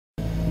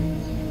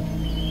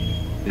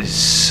There's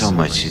so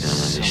much you don't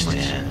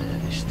understand.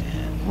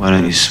 Why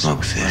don't you smoke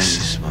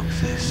this?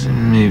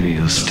 Maybe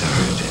you'll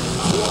start.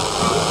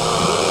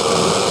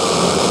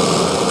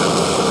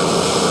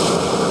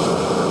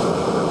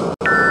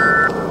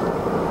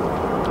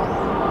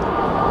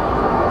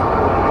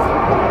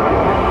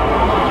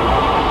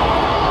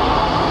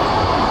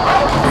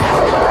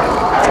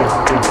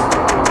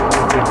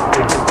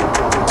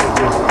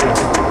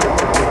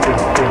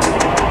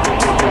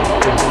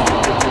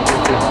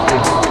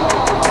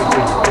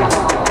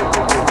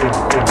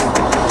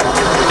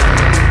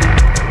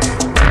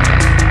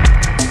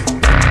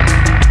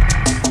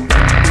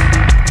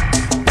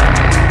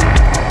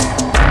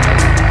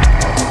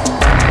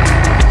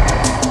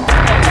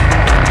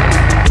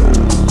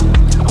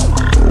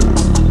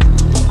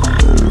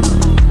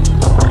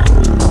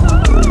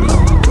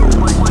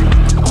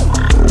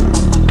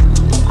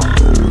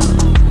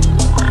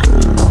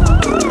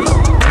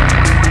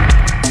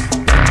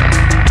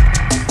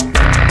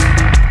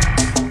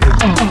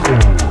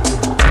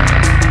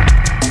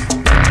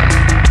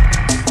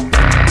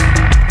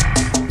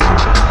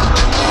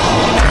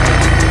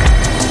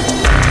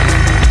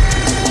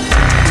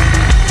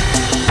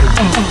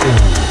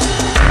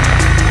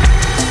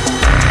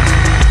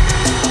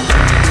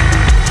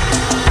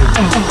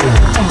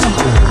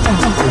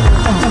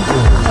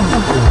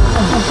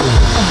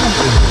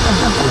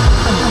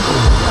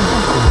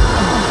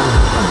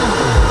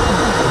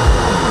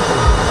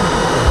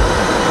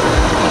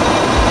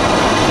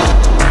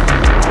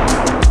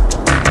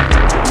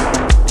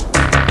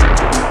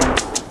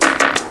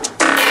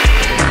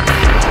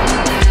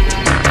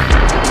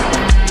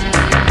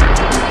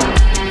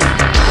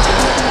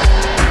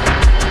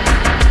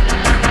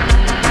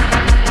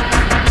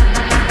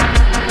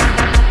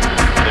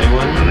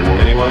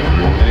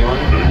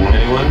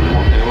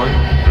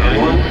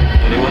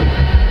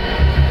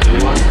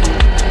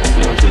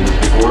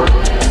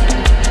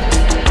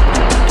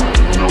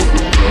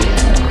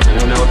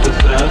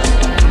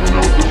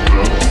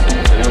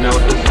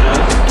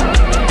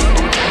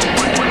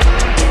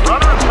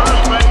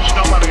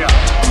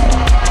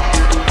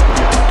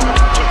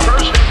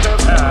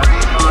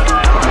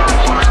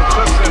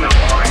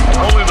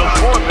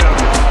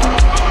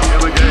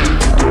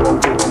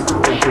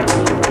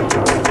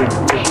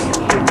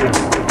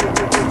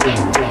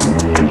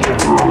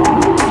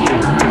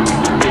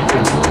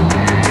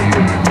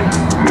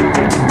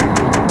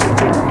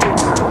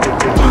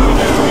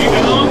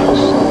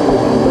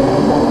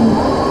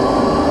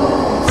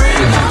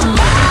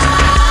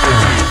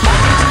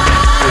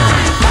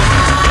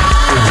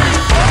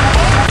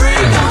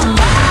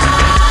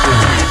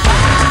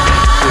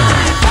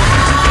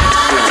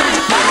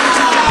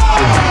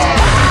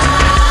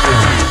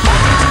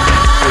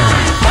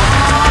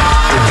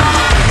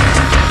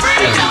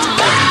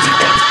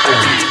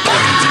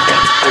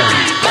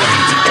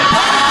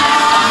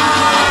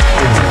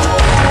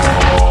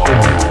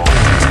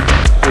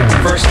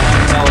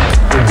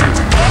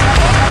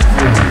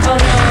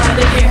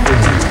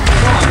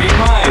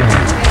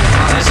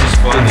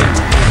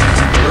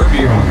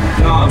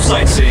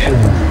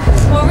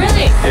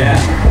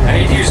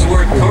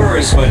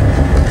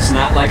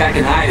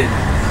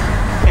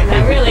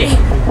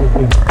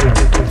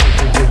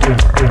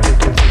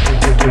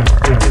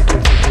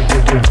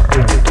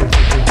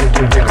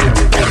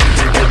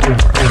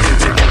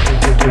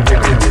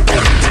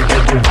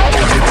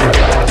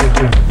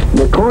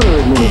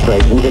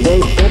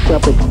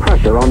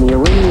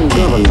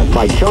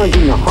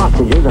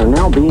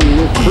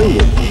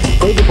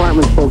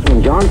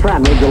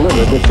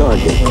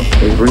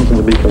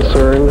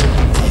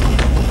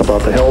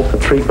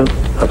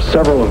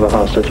 Several of the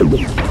hostages.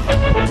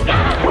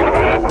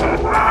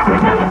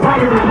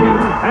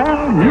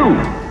 And you!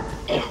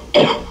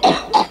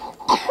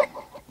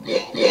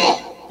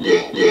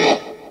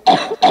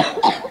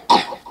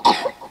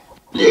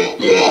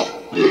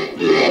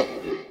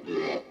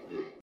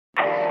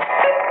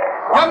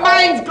 Your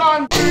mind's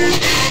gone!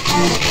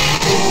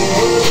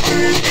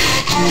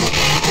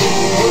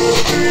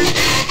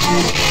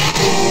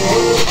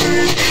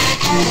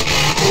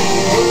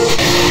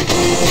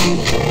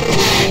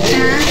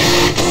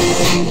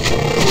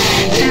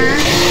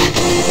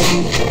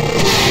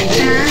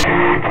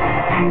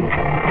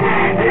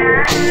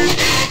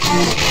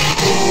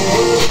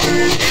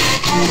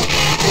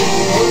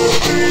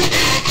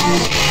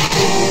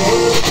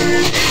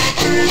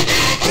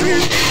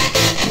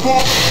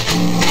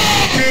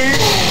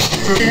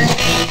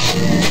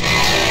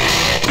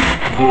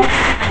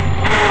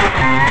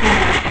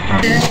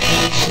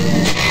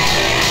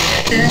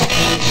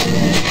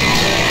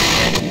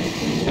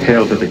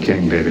 Hail to the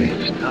king, baby.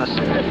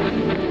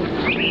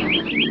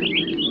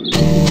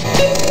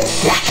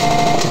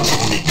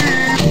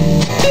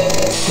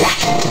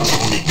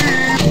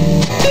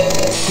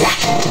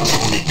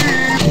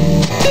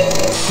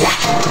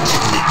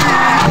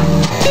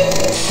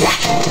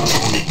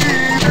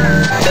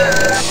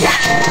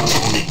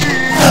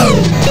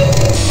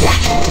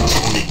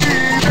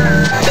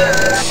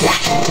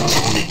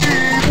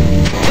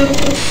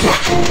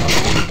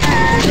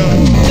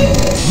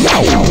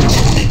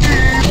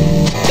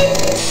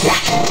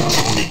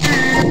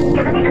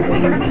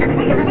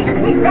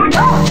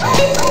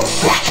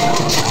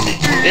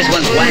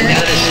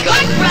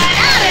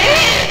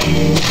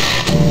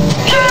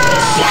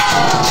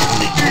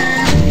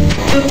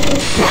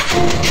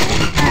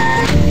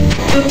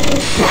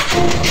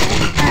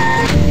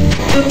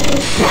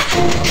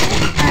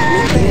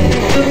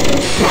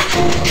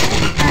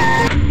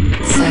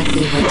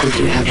 Exactly what did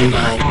you have in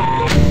mind?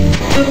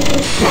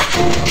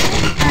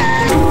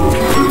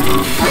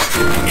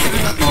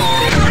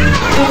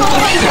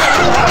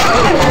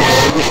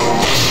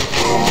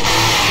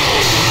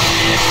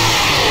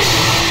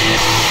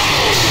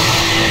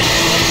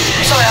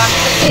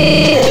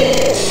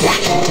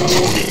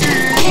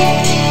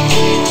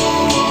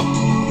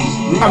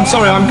 I'm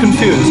sorry, I'm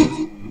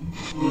confused.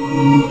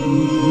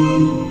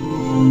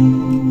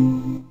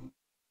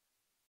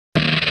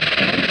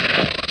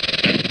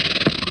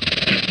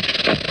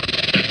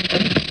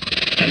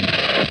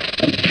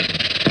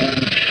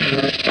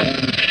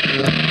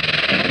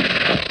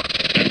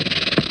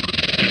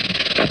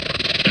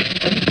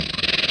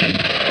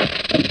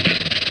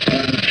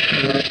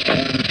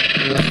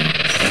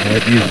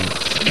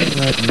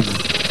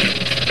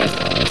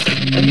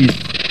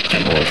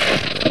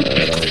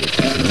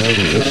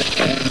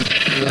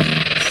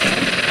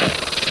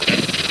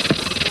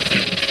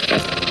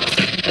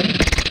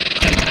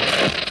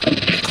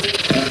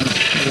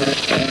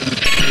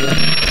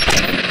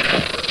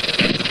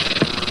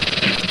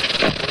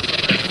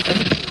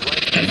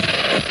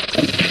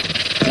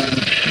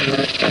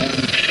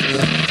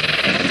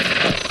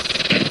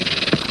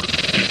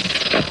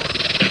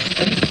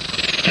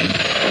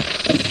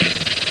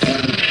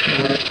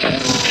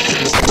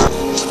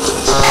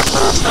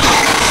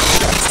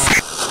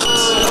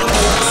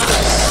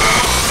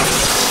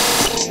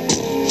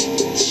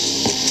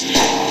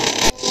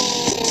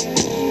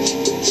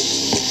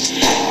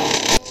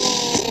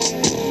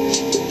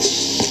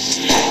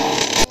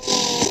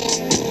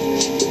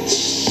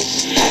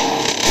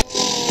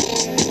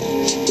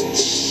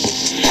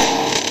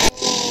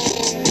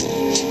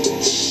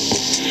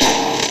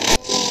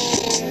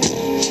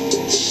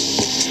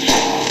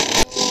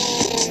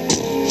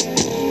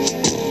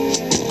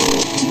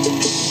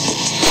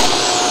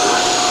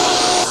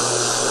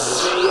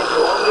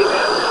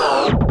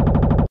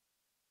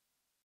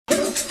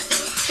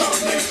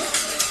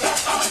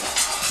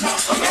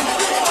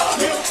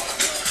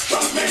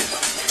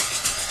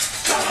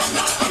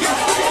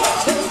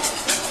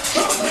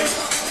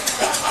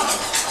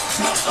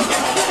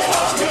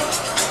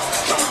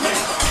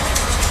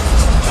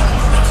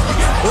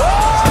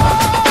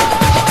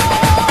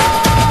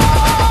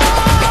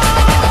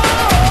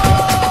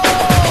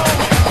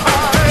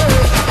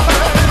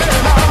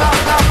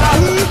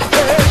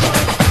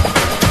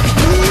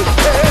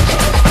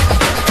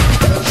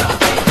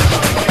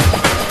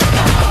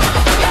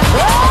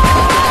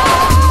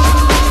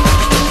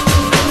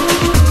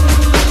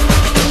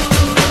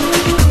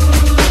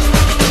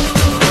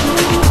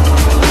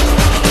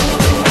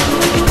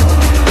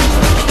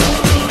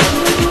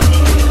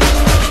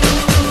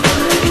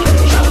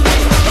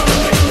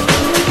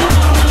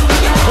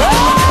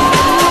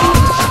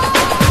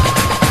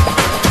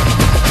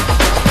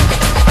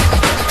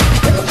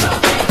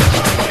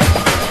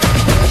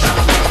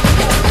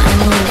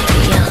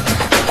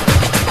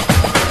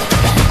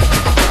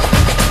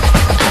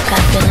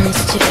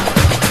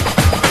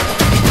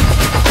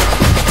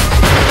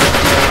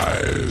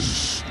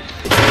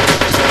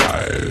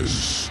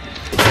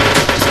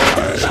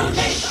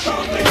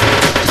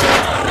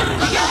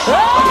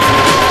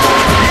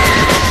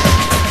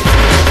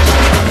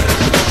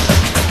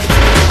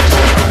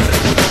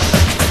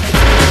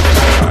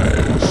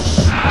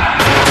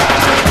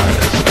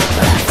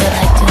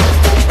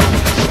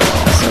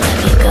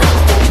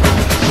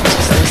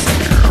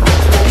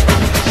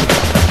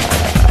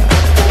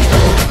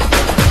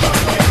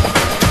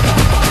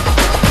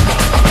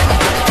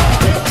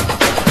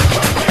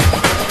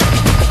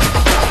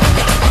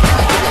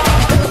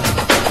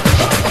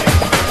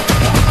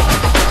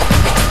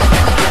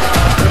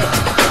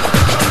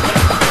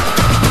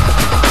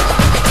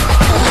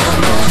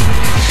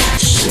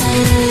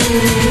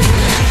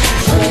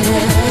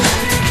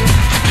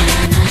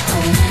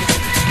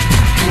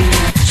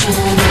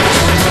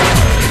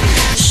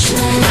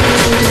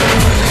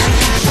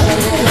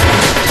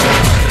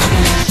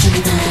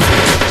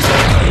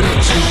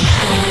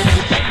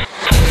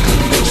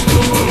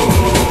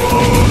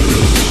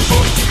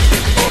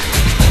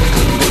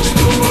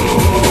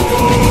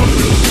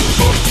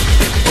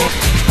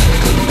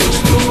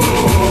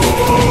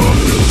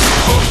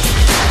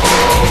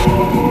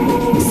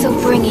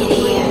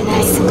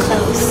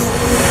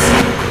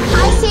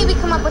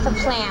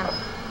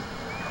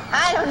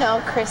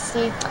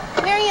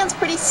 Marianne's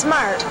pretty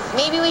smart.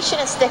 Maybe we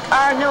shouldn't stick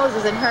our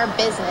noses in her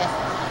business.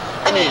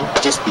 I mean,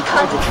 just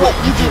because it's what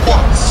you do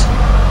best.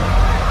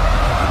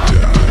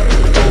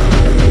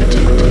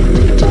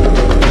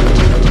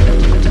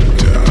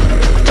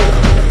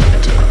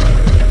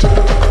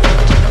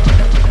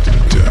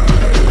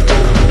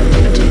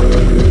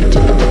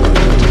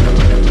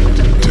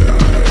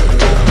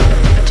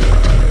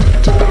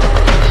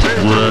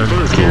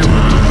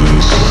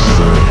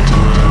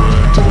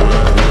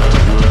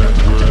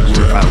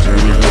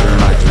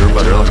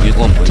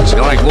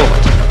 Скалай глоба.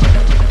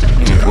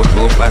 Вот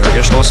было флаг,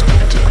 что albatross.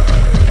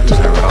 There's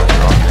no roll,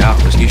 right?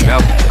 Out, let's get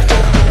out.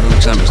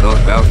 Something's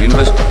like about the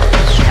universe.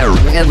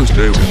 Let's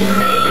do.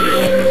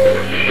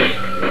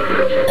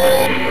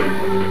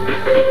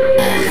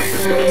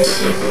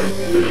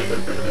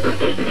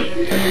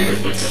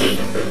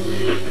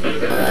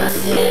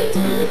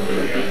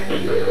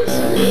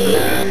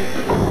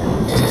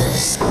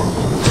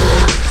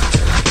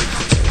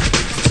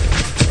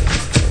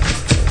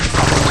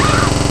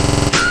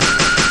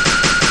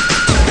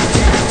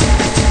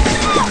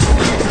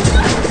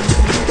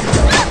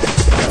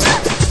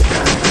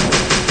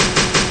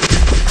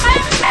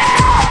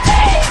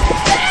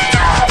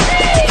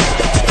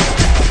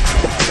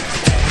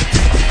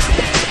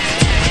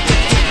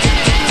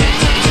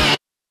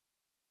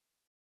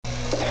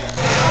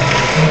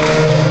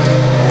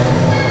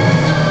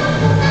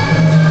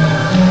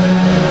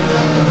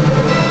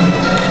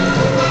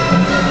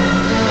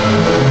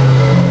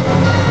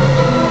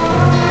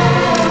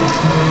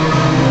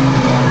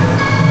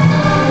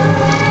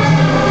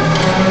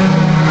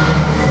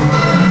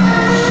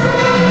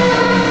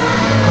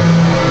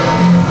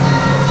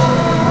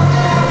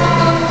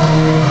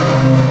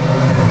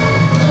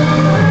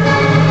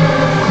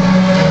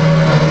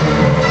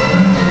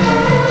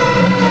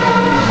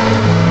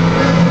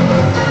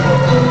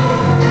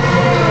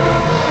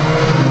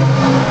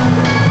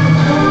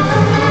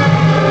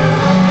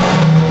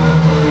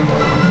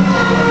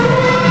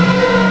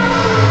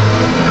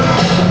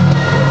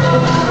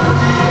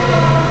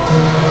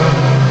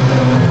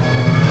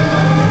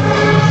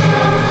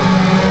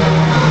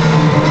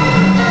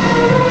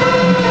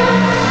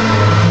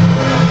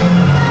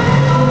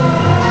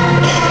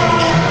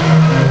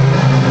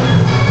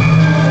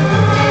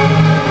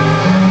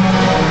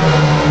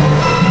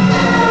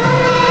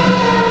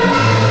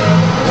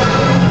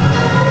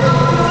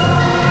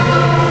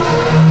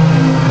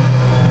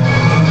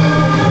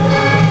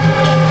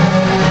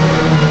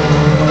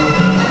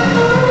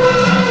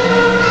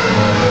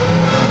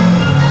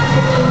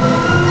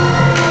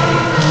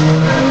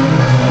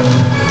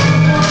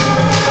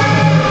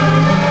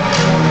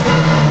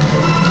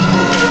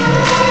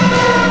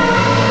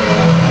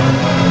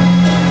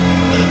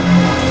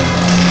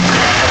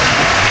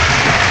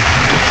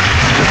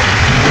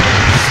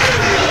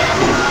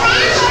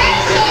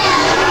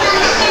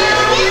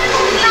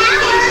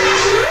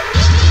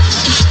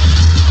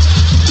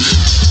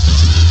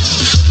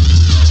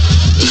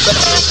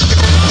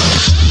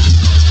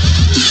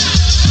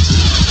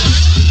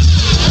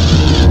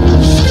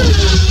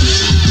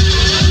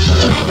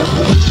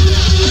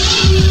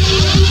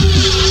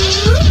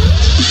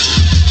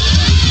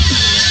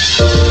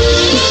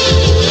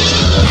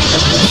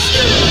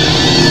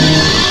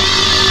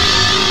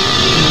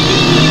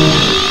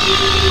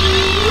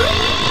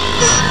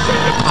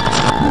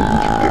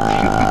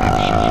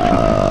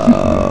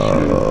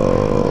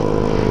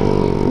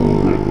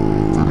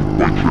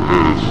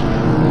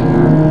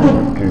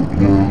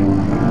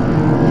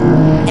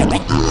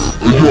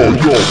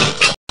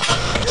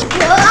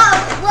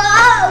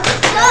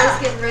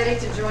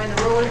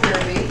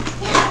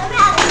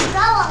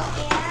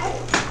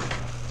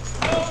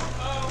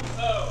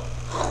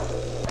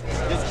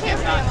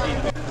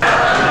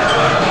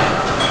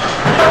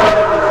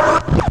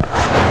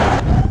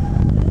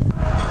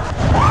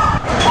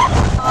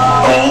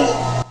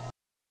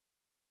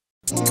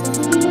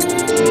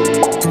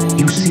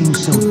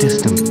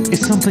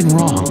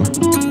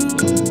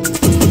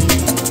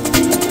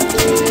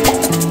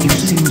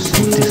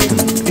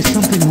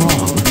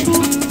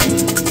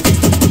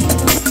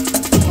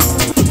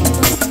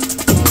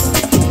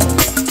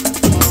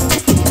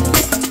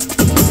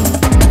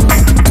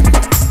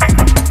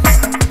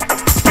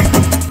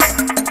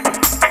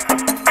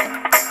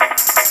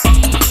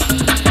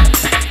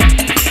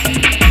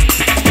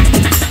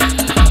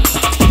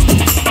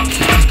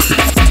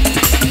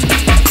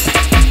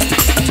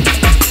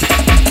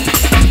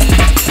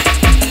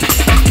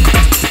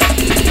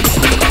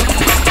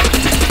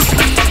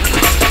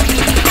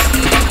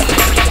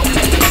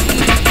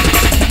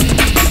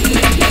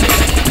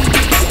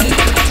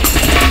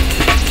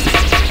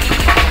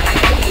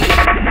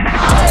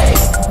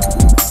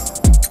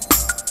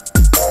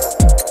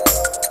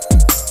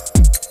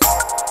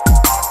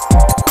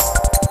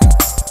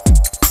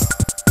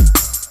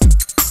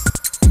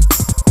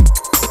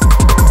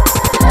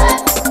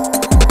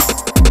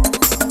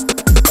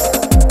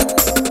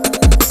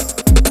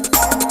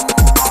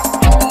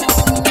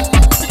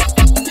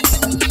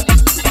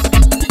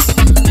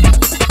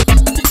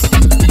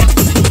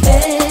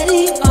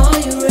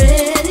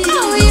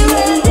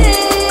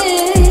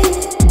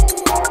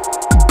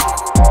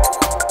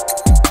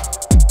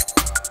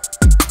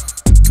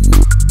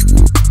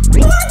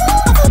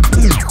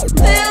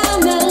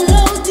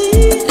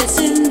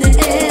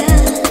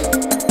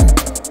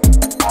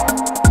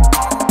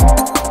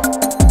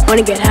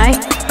 Wanna get high?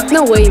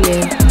 No way,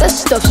 man. That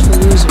stuff's for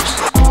losers.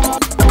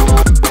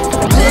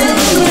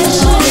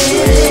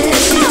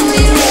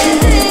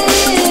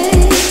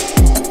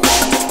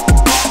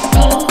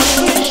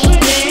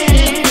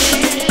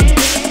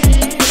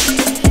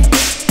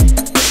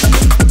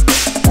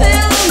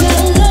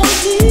 Feel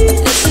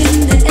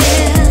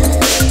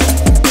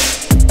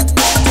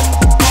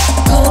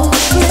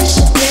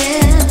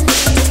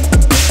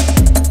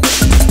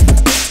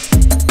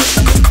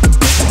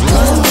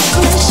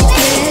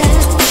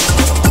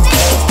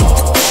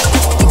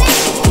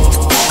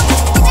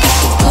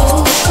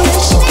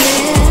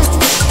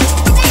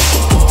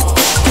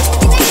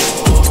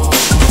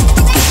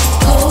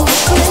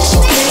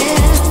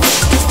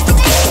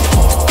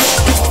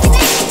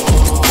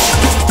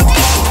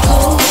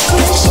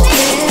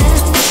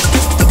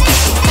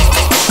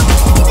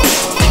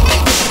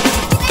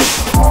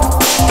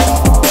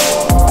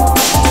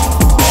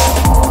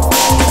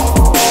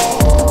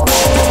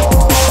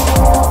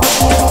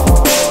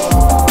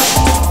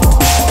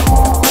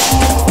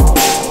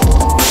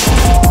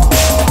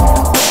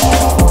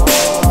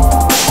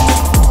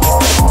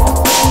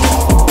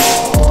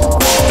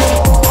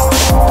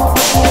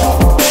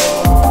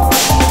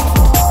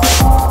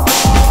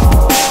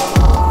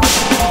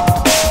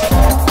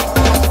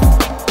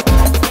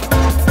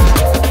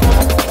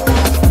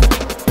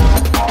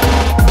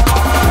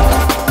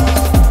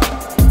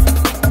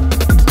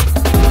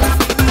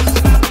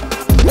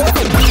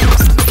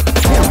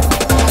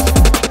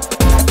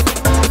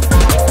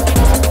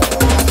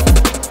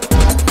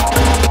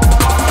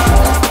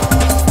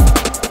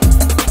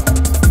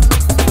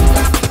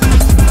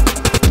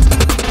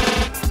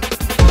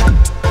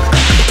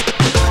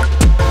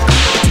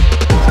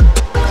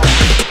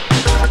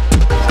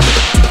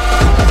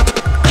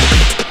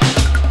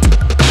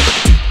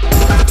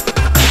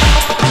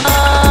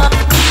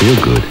feel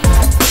good.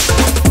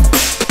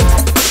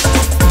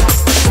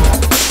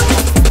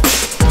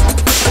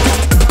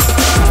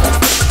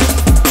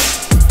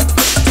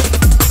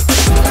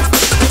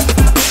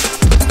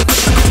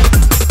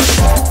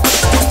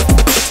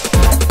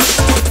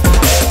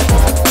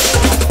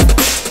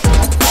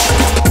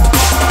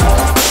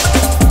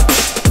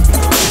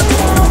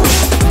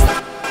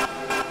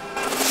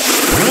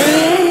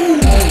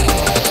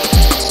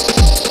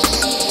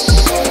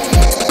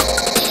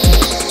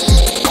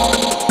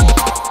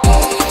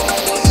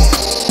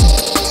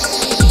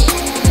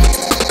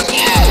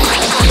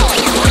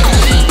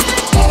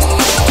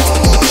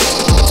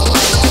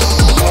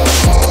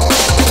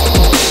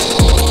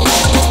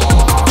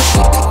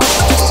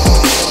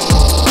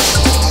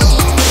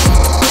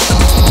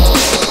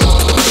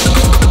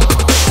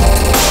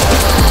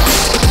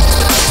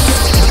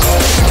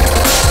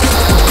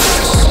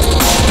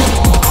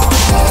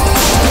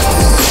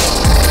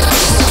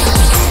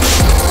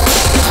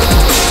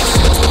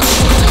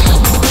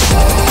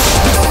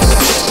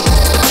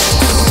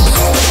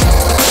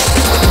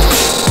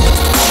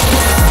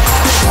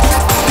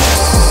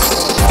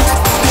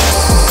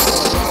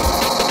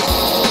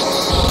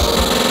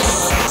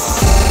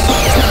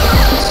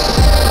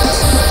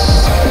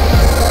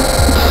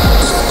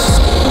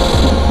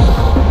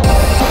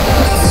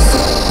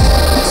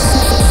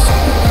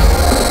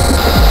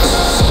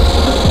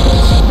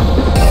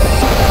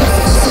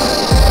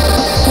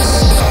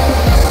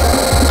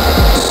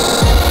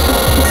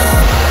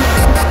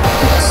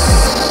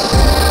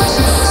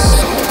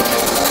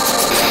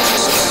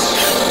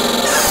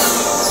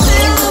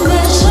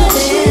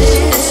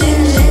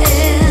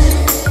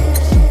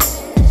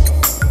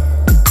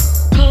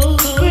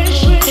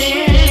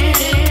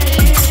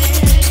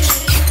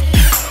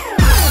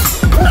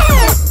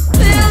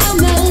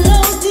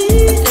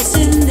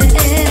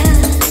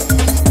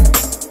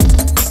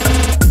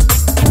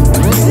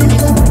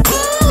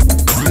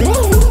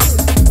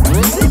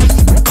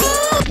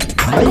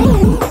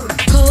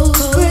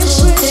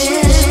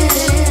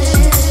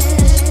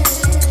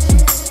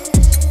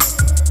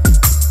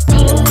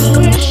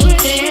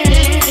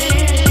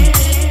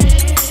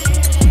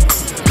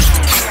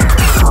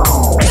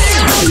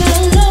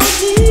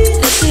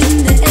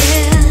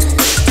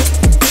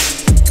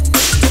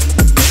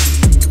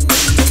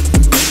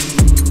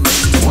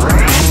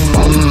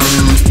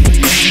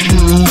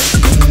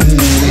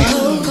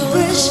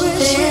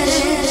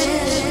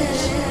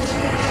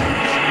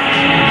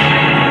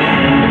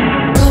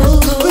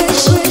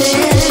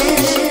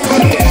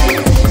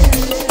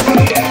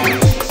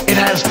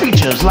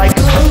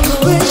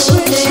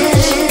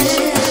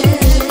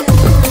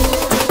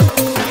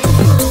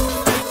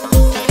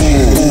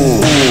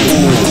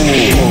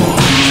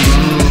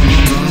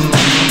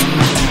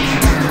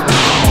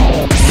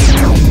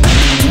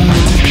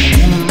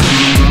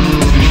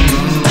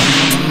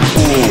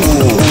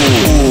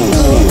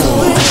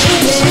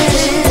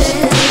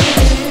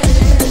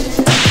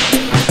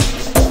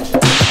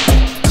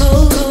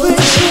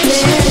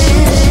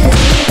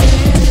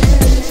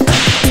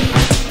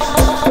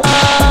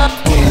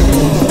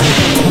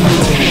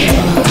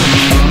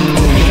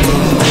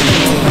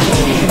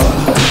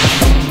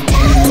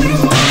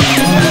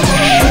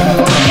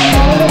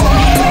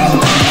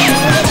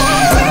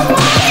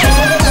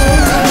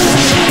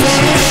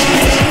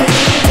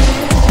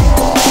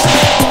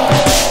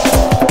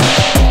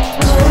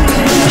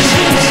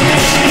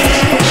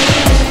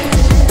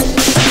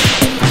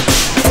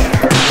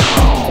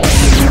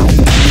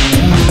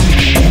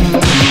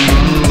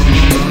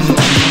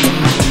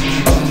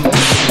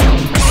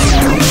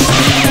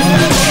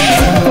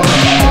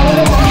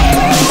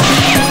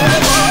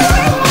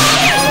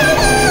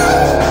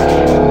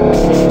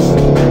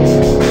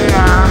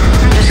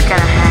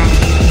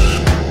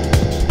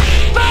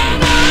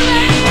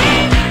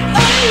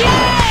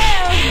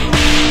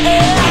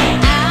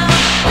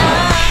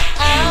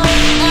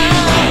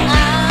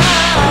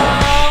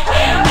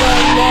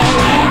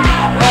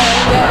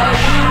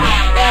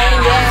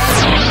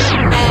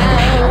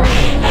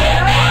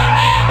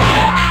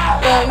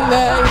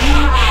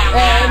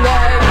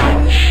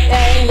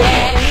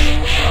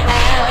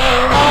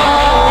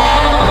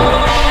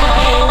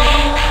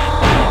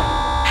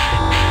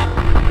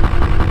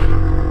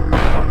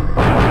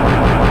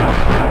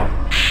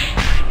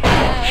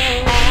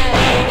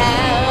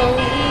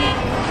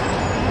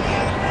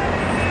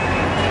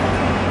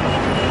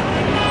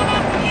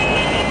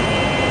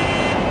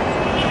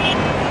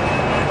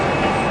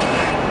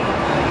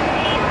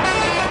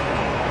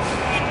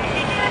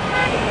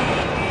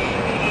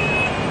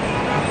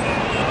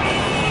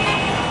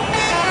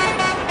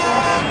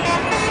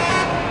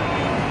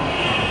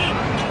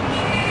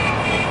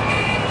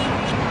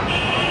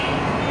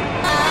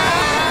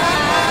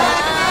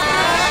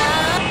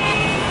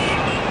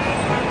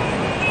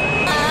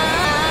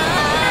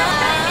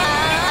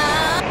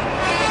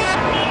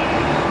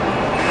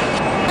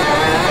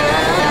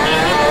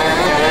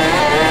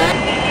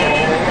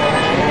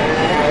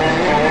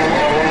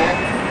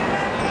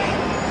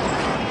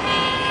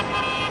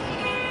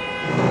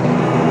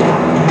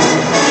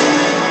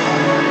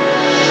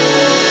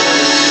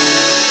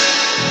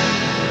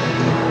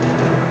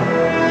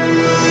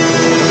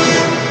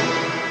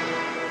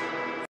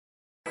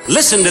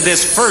 Listen to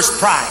this first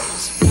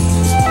prize.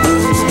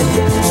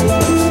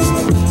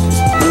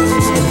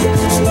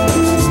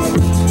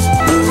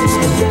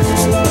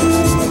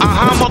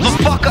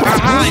 Motherfucker,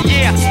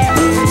 yeah.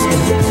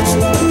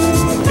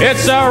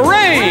 It's a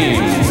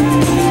rain!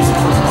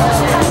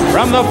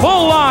 From the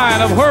full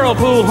line of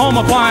Whirlpool home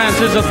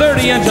appliances, a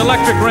 30-inch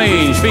electric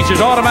range features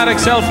automatic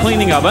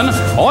self-cleaning oven,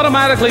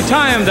 automatically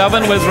timed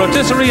oven with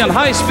rotisserie and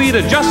high-speed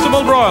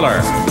adjustable broiler.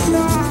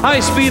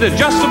 High-speed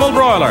adjustable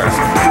broiler.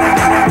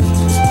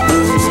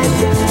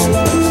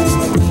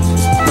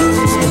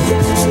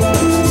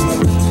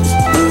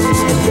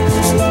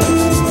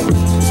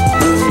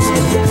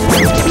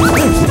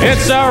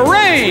 It's a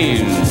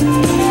rain!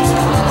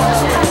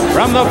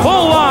 From the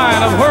full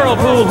line of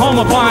Whirlpool home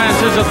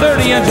appliances, a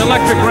 30-inch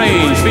electric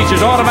range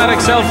features automatic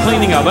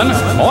self-cleaning oven,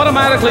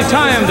 automatically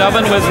timed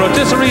oven with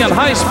rotisserie and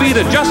high-speed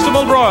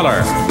adjustable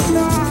broiler.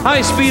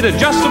 High-speed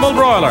adjustable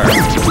broiler.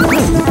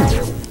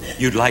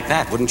 You'd like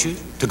that, wouldn't you?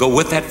 To go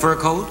with that fur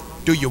coat?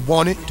 Do you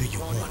want it? Do you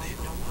want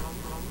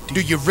it?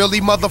 Do you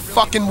really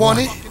motherfucking want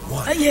it?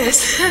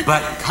 Yes.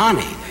 But,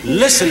 Connie,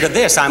 listen to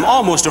this. I'm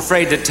almost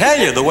afraid to tell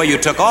you the way you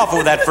took off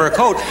with that fur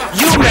coat.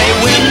 You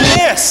may win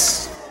this!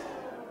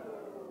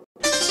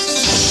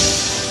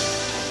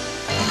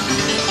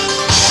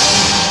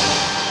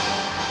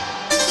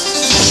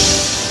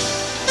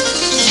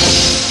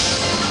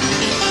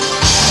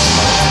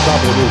 Top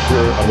of the news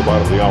here on the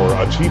bottom of the hour.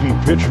 A TV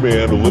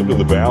pitchman who lived in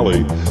the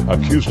Valley,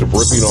 accused of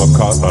ripping off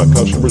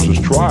customers. His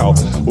trial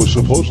was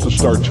supposed to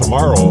start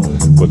tomorrow,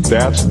 but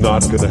that's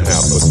not going to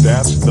happen.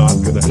 That's not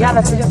going to happen. Yeah,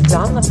 that's because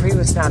Don Lepre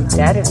was found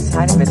dead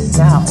inside of his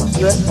cell.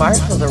 U.S.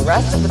 Marshals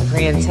arrested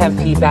Lepre in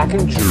Tempe back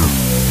in June.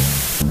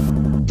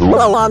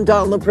 Well, I'm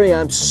Don Lepre.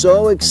 I'm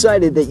so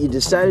excited that you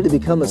decided to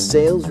become a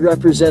sales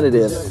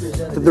representative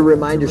for the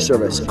Reminder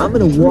Service. I'm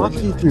going to walk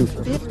you through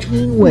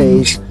 15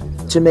 ways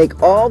to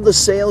make all the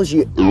sales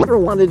you ever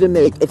wanted to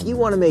make. If you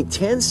want to make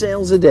 10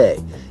 sales a day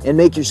and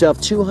make yourself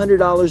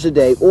 $200 a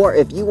day, or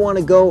if you want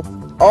to go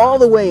all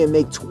the way and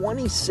make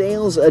 20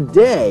 sales a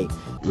day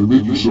and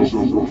make yourself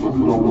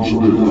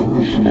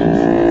 $200 a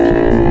day.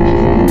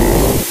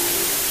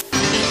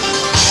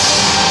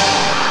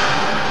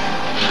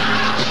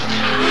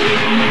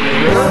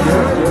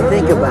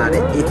 Think about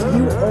it. If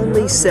you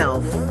only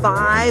sell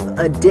 5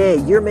 a day,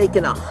 you're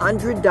making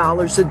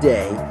 $100 a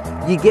day.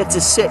 You get to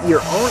set your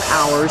own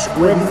hours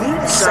when you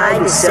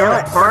decide to sell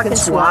at Park and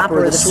Swap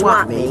or the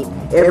Swap Meet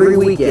every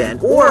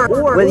weekend, or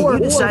whether you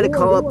decide to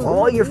call up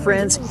all your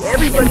friends,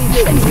 everybody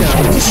that you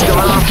know, to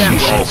start off that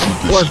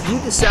way, or if you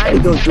decide to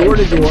go door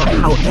to door,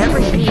 however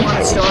you want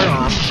to start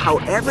off,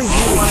 however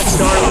you want to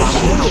start off,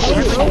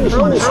 however you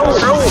want to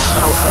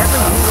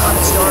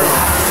start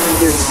off,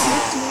 there's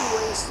 15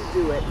 ways to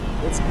do it.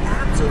 It's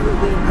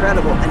absolutely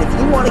incredible, and if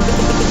you want to get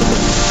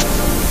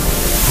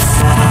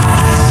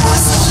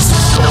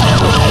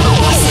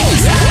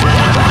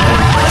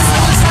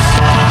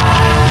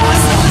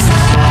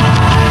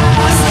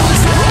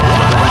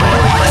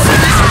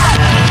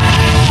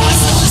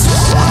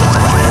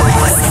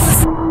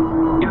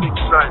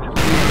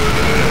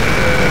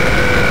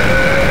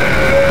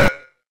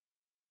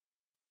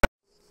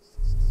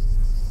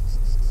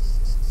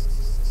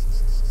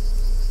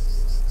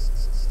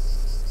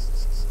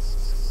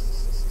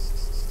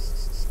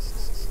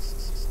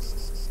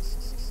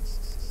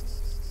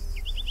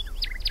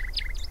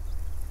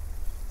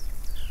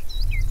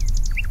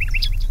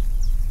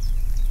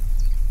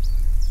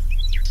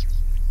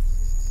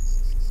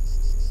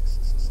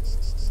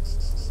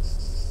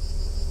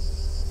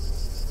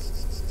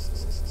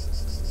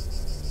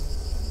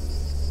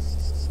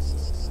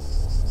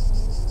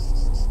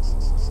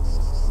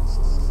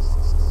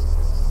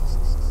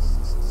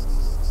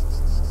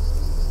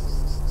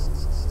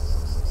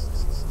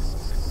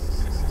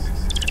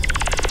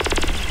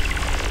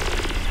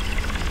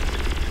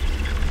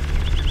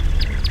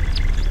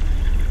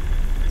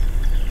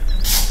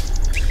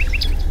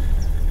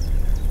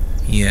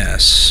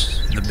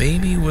Yes, the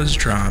baby was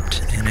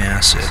dropped in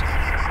acid.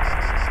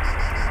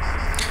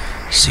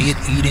 See it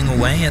eating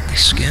away at the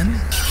skin?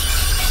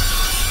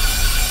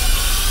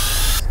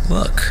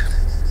 Look,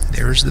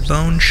 there's the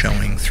bone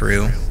showing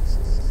through,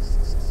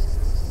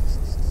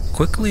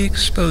 quickly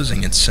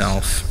exposing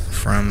itself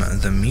from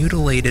the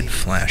mutilated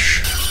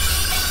flesh.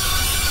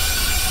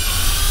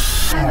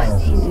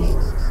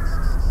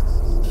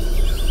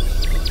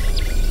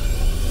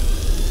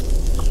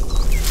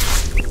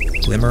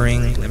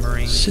 Glimmering,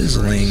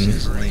 sizzling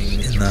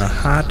in the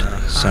hot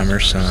summer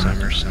sun.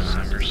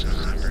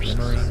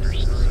 Glimmering,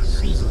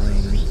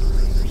 sizzling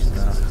in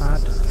the hot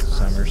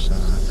summer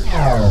sun.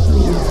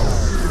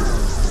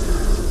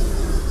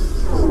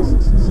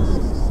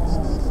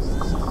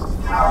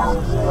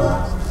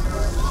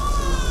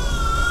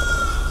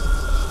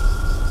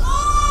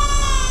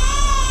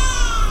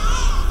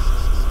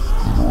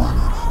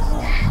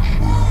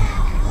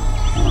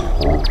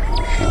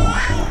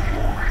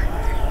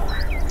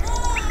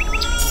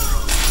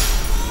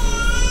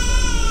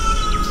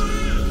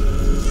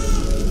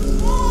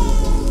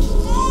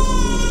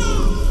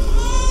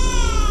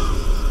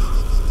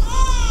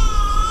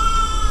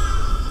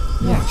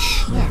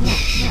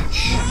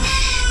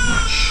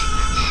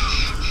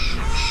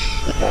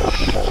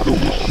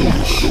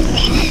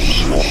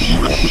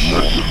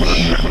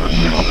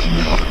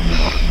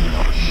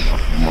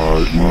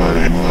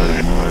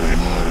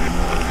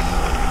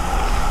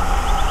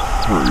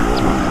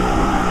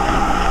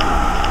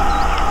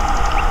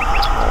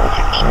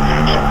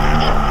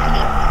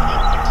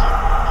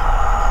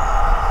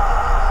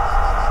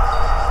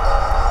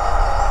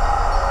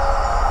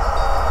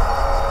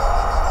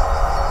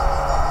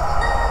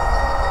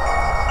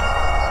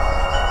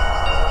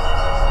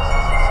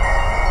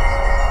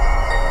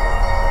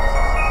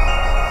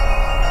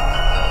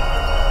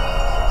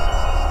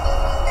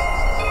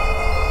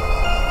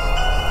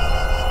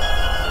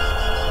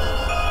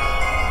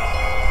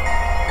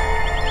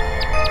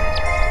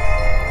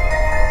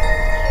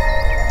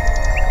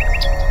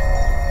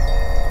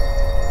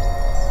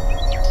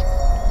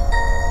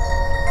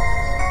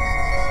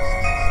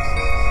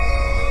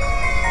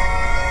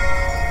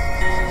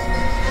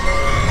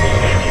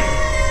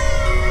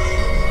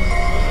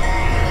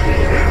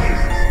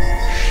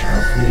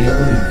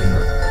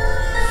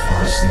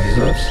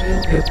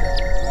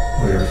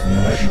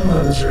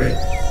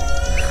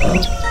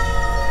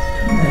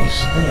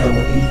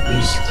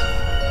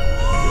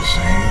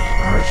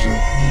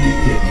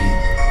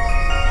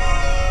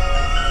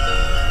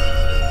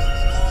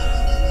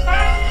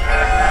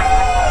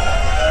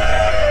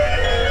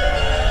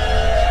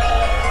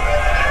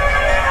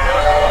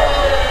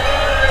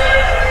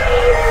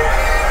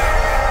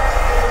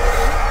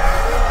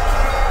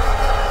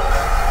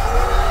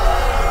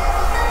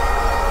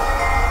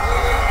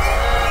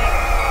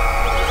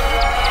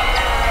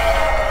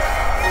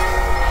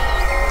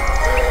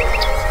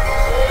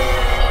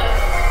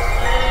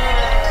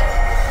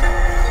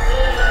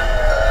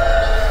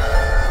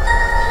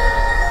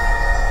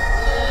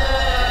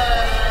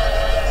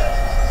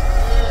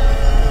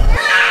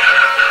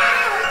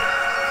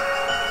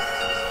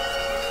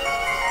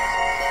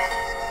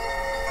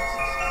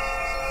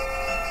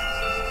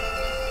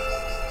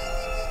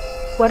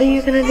 What are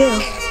you gonna do?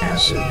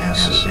 Acid,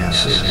 acid,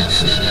 acid,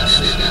 acid,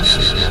 acid,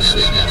 acid,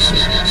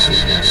 acid,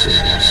 acid,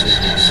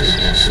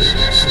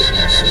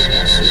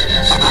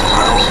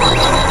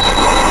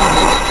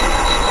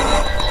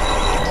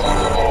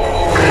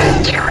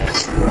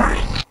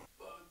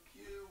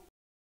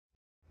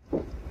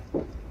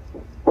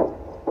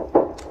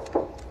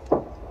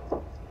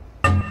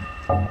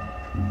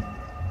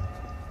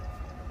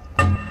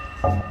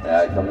 May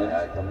I come in? May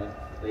I come in?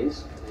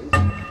 Please?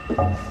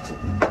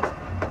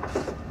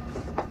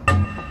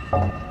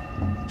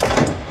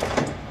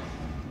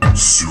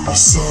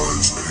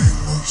 Suicide's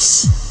painless,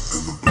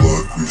 and the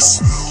blood we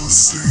smell is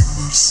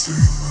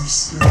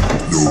stainless.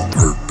 No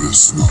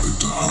purpose, nothing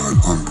to hide.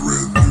 I'm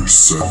brand new,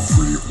 set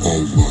free,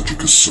 all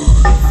logic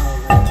aside.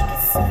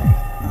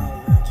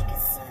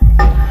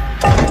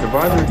 Have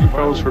either of you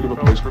fellas heard of a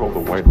place called the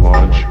White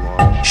Lodge?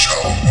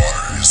 Shallow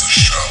water is a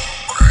shallow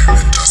grave.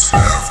 It doesn't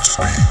have to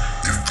be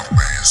if the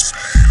way is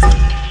paved.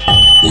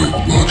 White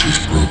Lodge is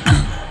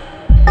broken,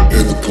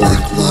 and the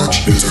Black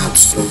Lodge is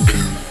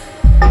outspoken.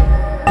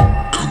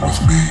 Come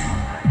with me,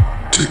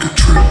 take a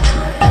trip.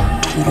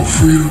 Total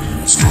freedom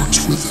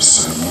starts with a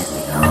sip.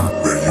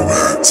 Where you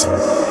at?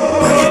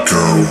 Where you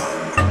go?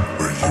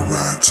 Where you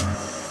at?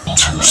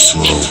 Too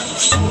slow.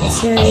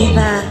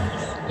 Arriba,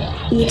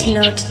 it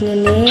not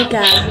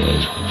nega,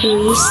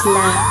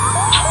 Isla.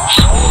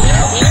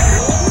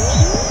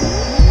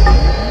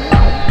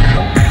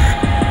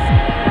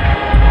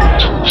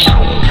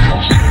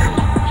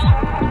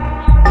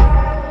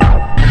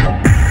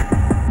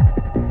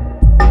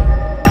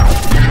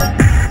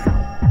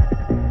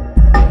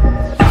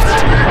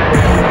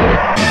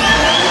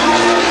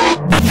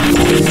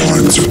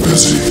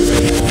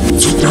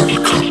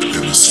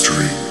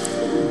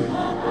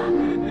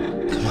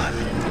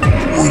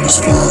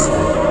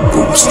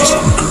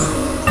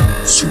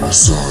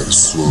 Suicide is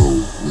slow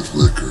with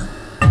liquor.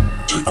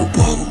 Take a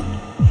bottle,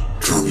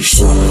 drown your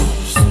sorrow,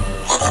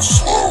 let it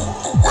flow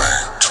away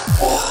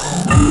tomorrow.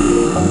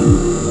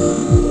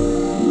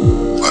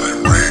 Let it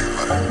rain,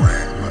 let it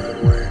rain, let it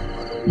rain,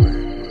 let it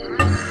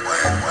rain,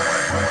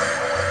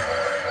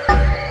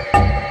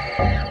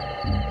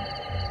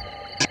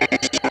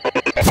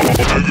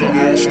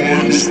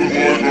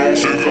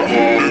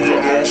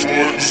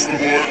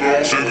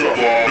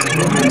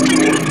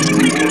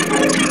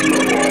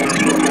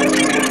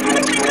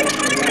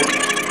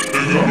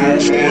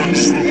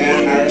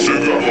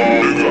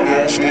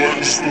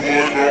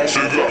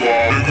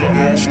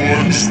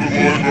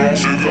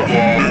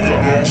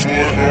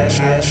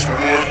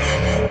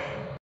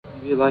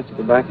 Maybe you'd like to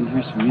go back and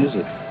hear some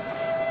music.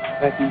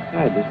 Back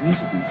inside, there's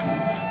music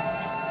inside.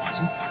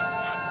 See?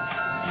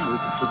 Yeah, we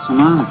can put some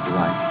on if you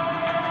like.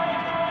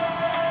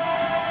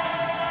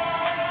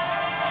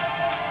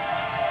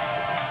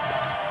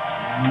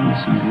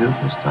 There's some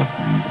beautiful stuff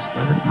man. Just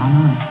let it run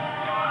on.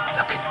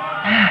 Look at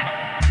that.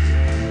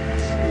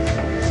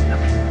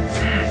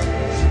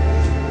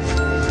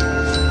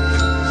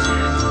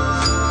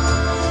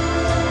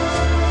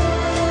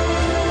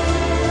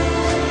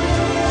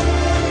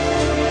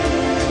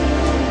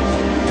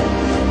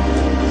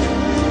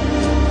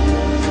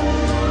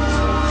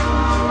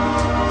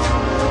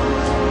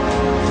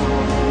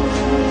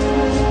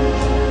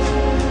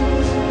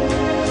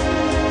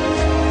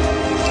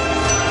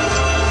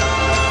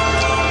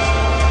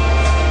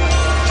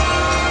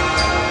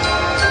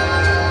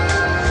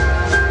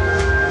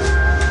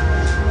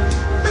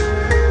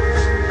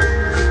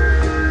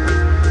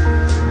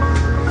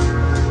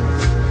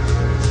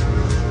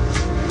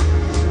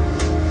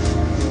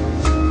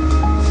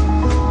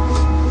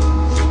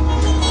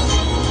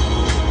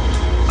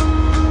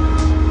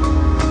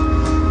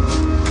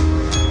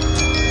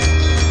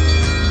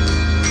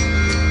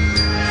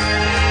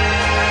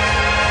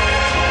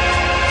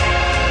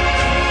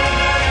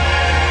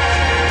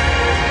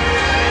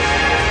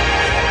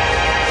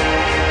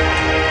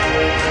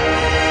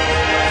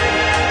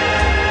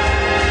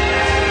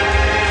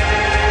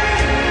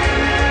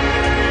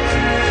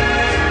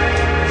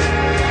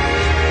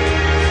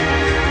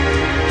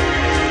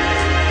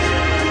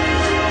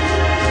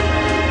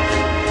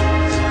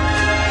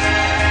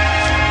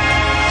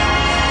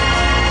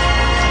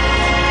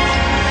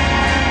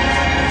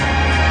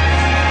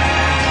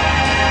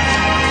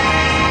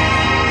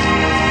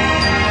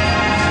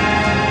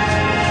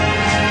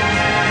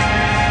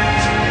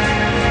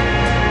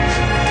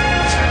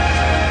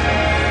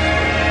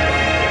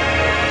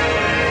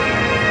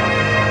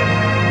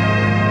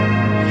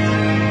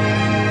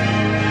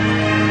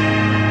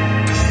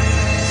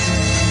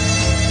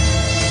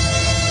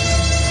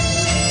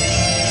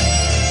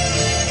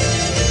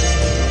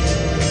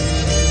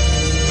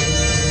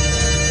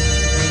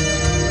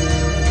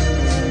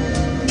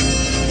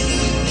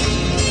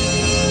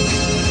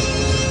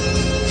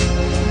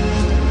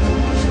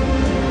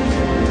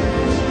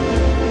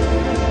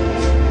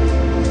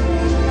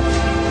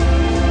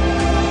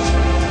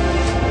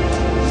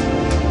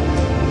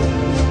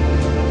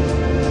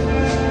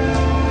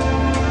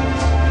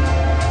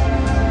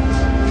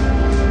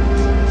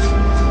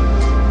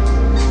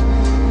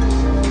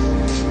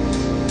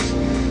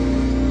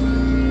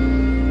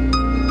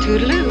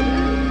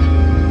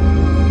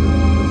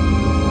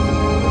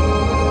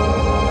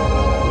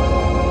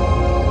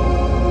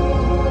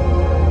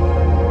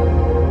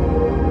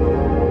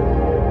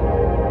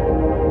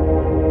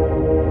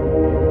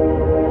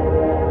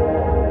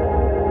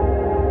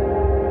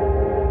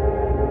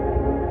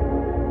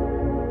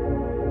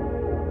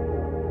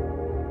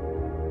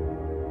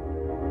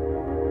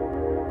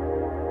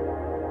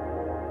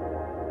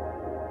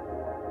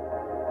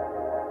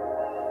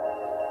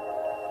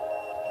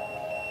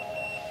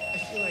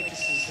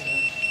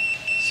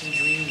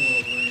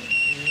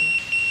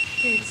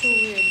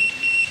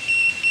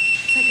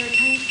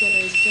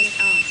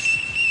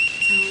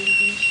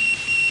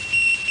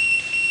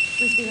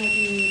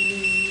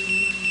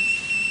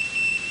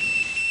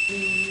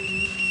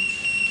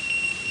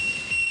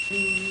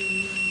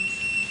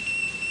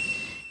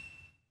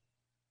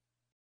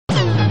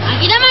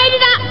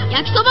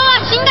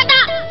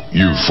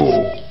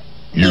 UFO.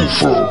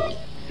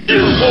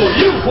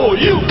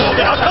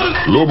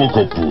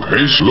 Robocop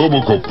haste,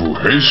 Robocop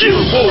haste.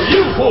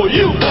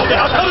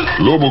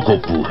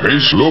 Robocop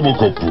haste,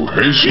 Robocop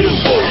haste.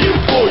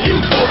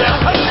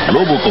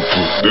 Robocop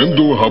電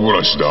動歯ブ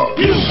ラシだ。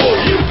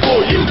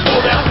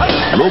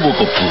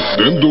Robocop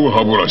電動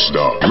歯ブラシ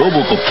だ。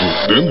Robocop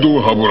電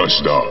動歯ブラ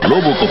シだ。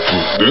Robocop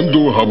電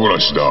動歯ブラ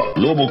シだ。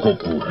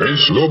Robocop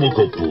haste,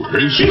 Robocop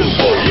haste.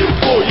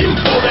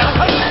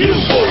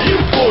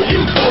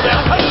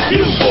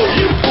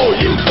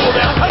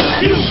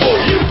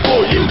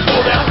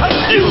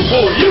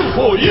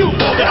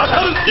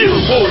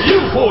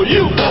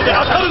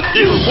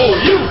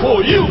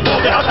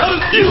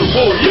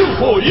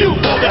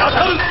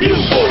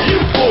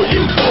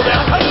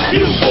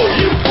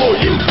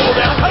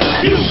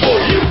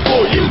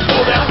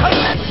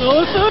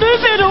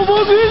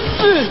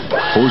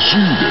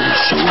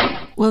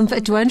 Well, in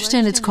fact, do I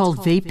understand it's called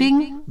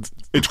vaping?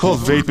 It's called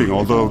vaping,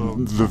 although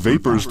the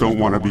vapors don't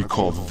want to be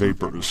called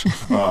vapors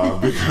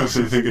because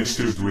they think it's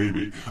too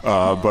dweeby.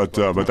 But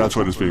that's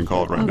what it's being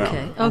called right now.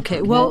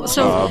 Okay. Well,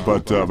 so.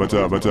 But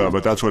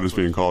that's what it's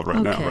being called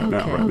right now.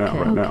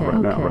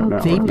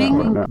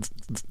 Vaping.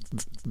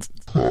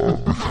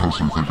 Because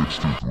they think it's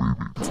too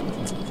dweeby.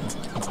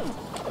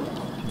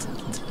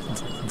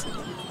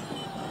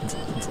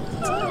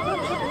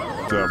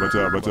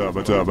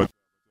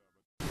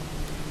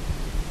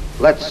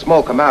 Let's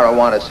smoke a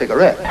marijuana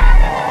cigarette.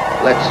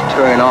 Let's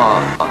turn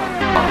on.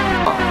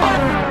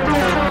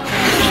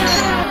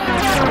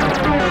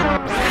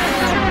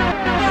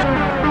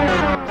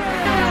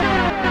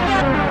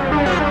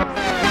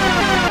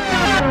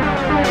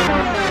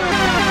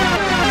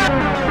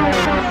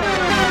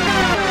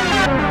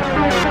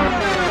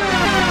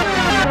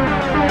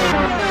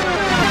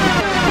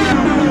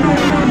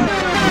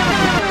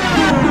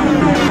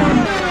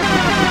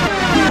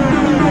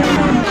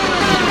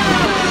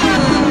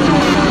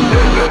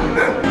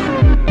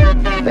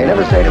 They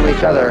never say to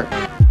each other,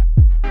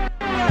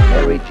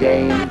 Mary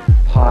Jane,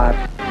 pot,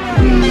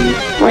 weed.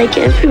 Like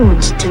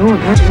everyone's doing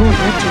it.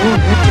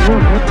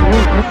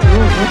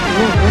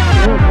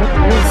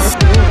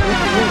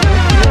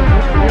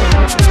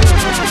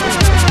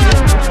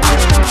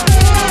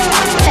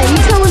 Hey, you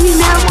telling me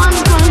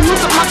marijuana's gonna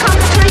mess up my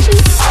concentration?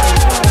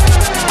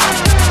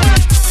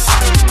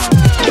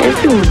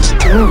 Everyone's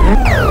doing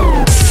it.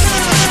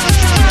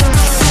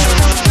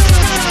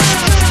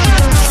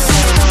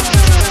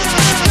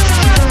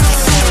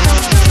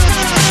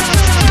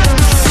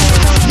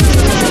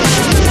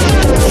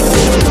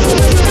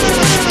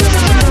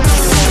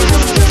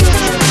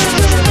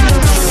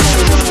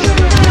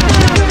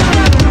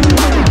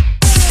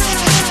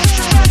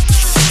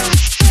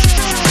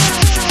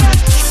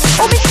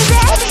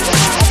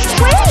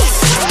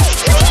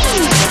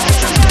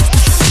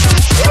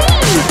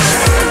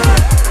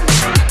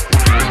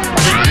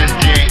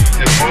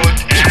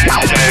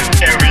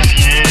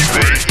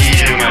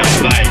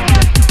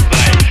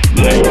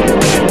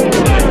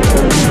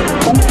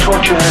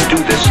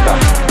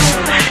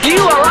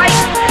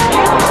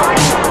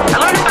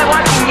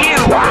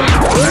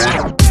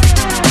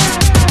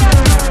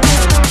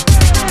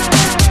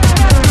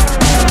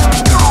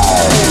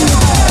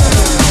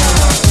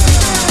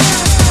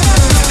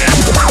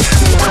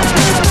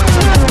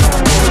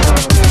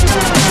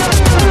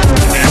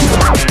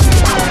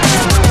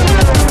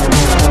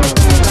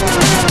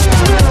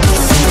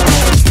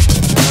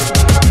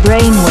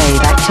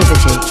 Brainwave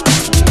activity.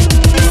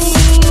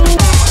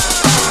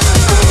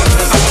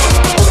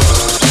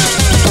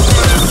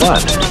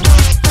 What?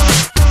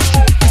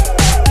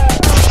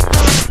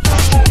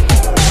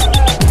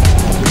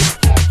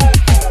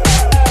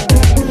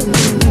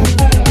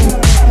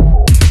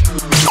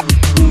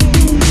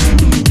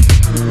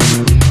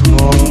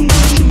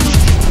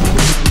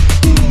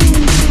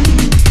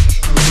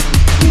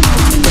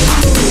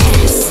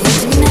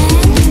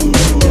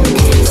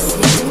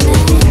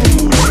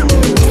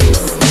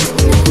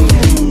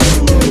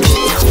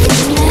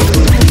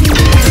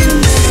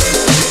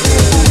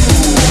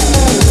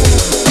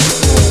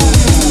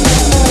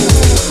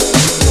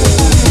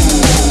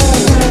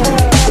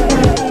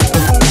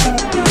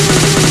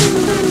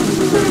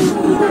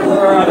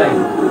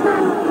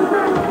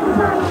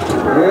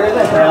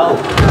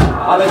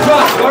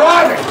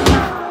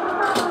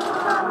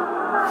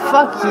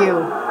 Fuck you.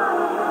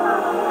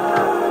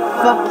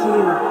 Fuck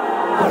you.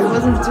 I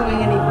wasn't doing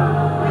anything.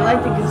 You're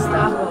like the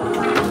Gestapo.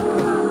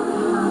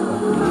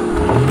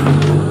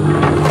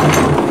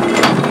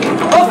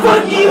 Oh,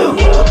 fuck you!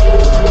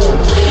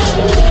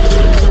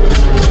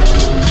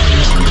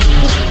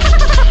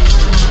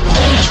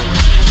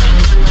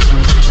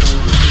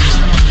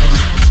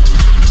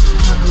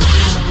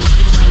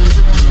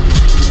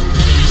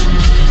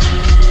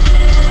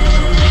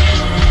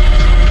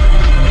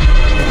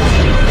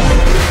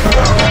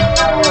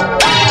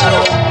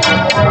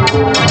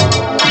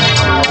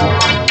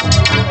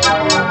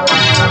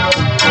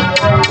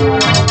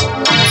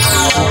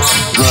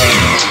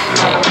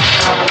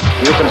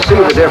 see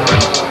the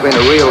difference between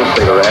a real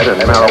cigarette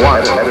and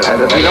marijuana,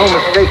 and there'd be no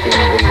mistaking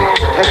the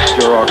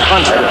texture or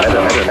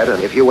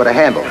content if you were to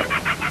handle it.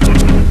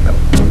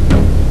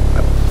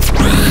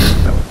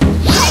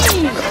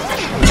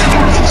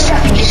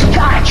 You just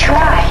gotta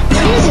try.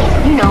 Easy,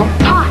 you know,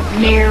 pot,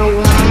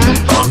 marijuana.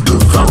 I'm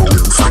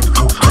developing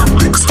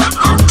psychographics,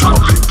 hot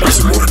topic,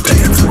 there's more to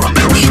dance for a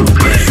partial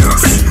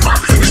dance. My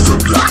face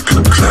up like a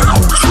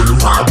clown, through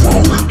my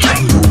wall and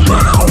chain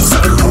around.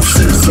 Setting no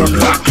sense up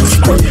like a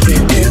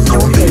scraping in no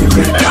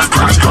navy. Half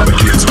price gonna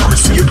get to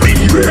see a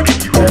baby.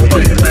 Oh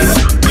baby,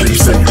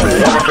 please say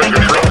clear.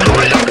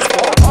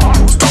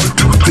 Started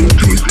to think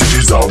these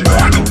bitches all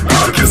back.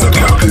 Cause I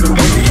got it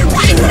away you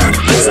shack.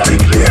 Let's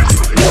take next.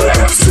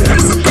 Have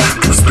sex, the back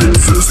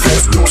expenses.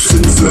 There's no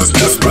scissors,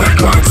 just black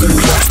lines and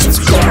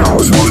plastic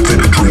gowns. Wanna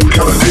take a drink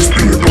out of this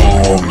beer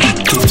bong.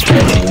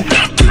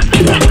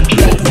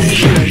 Let me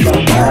hear your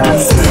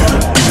mouth.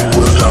 Do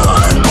a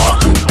line,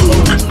 mark a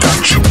book. Got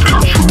you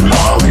cut from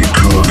Molly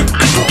Cook.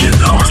 People get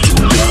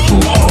hostile, devil,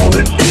 all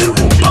the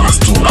arrow,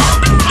 hostile,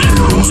 hopping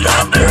pills.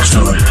 Not there,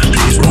 son.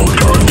 These road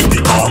guards keep me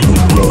on the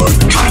run.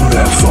 Drinking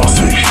that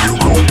sausage,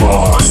 Hugo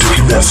Boss.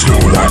 Taking that snow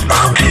like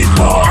I'm Kate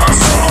Moss.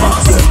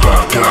 I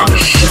gotta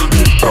shit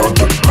me on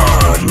the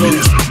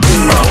honest.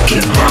 I'll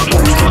get my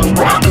voice from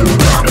rockin',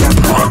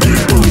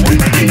 rendezvous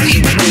with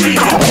PGB.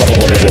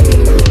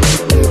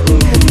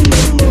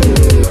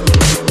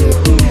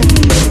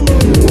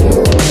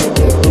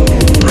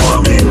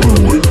 Rendezvous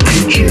with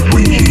PGB.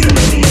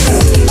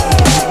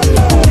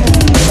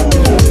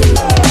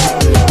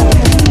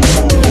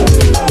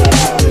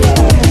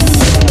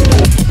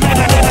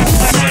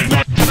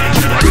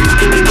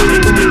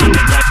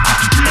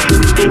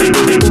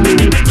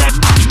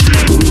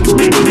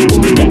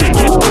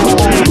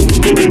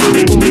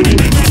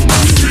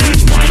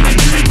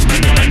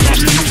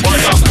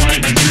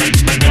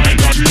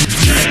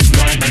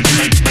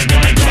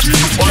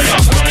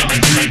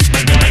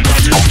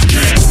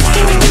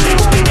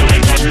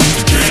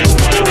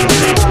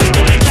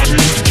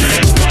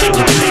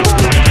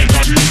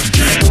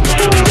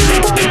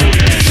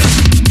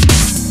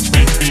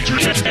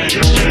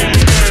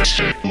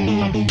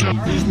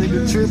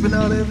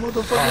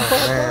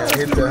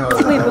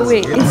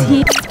 Wait, is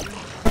he?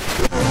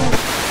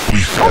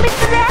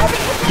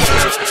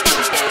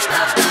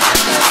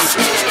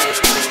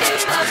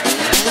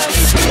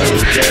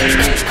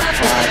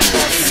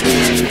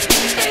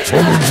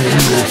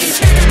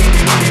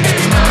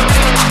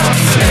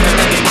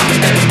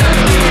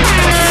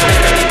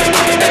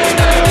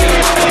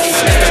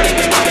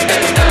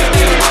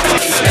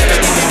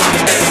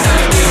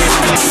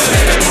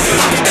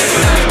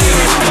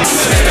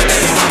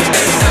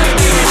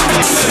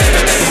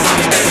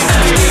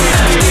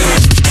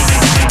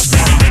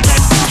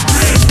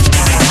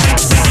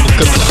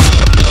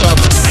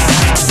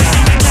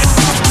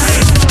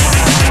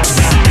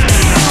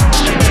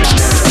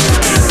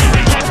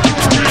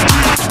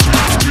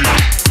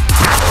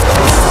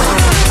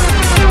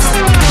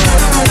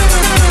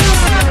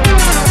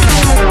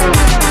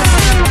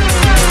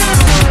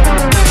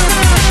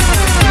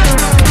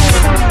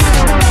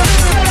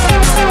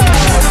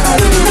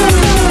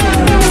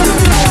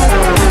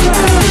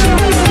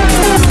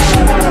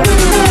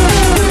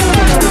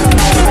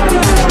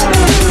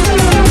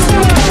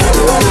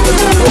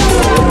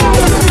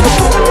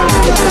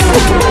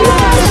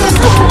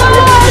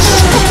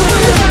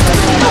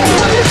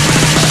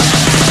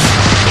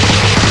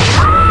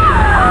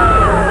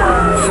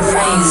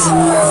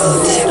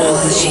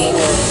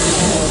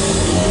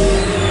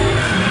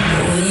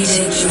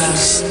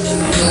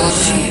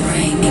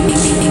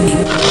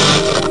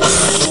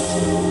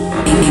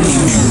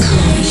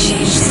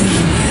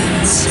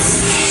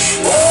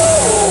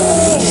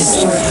 Oh,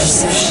 Mr.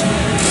 Rabbit!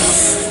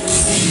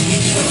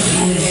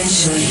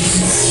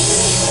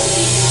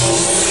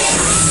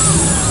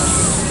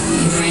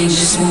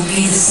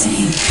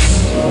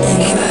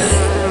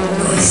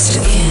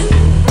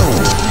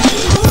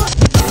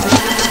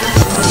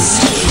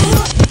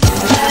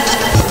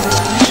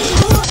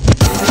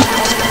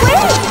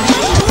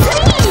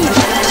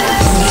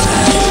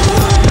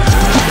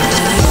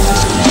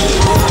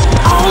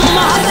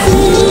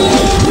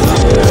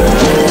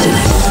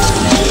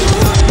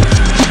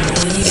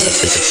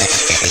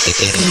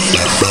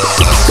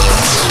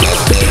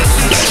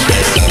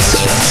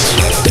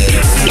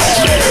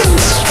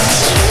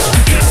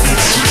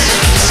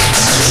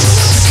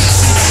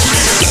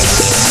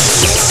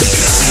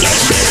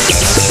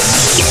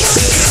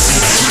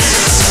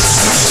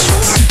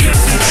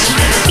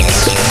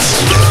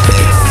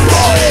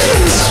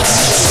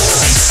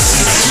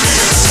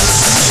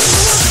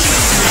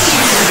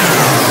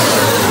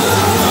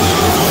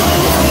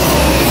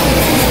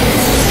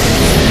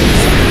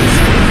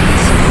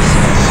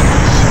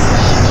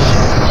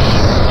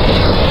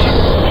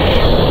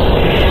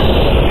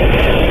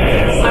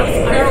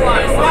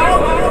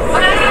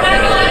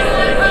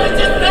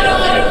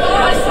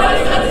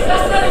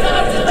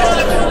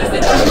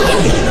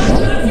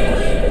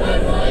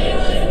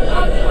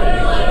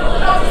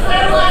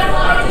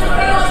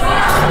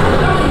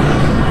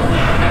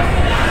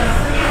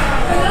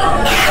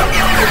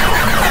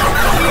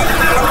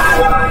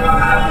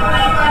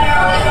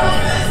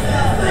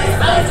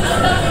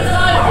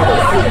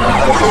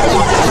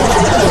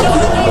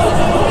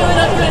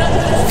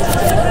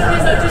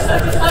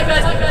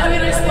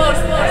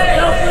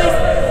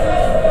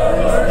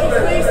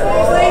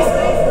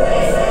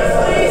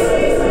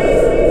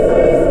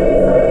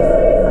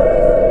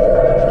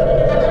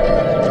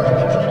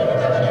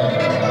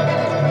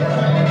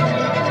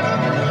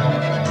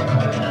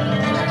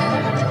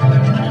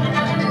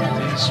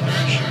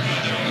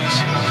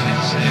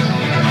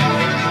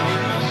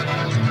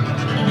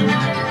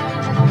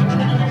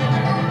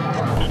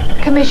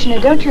 Commissioner,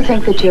 don't you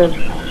think that you're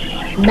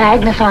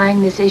magnifying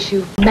this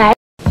issue?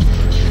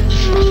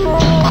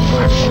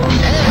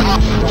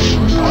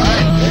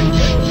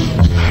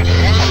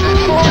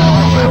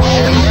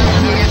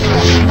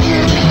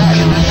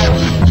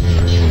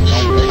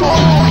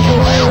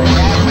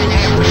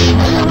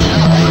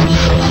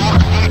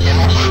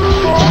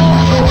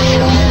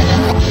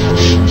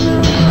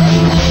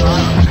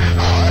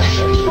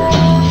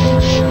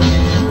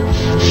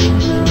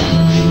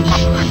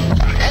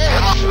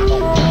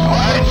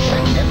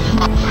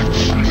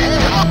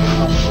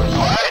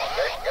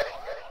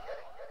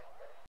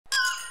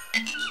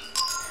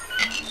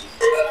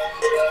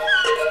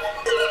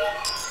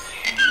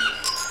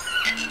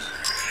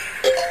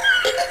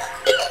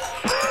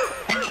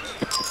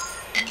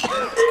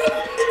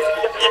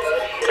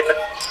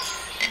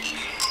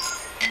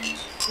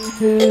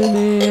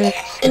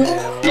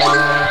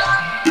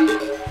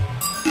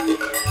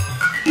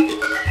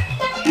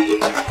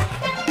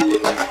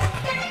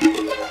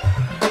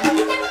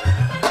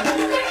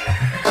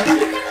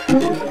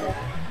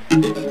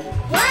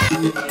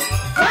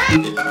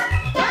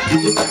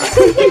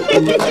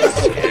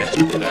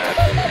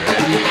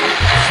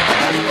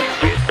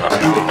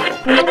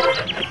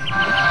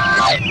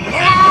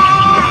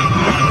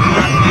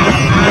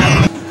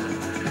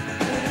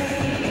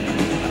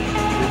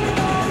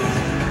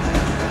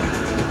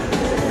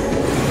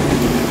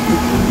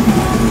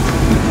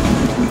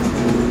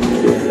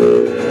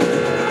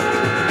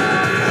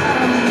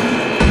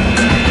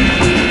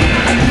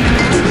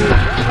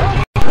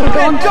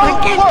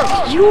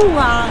 You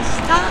are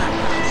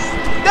stars.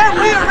 They're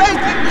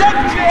rearranging deck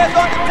chairs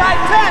on the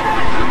Titanic.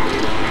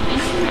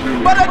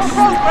 But a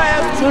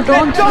program So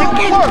don't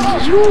forget,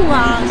 you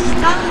are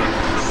stars.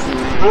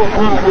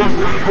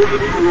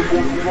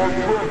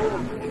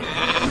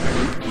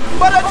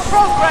 But a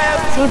program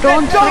So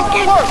don't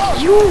forget,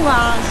 you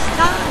are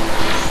stars.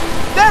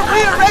 They're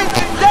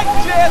rearranging deck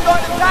chairs on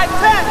the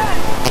Titanic.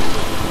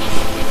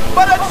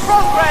 But a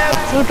program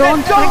So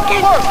don't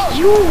forget,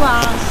 you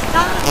are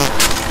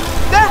stars.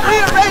 They're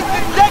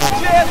rearranging deck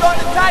chairs on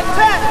the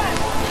Titanic.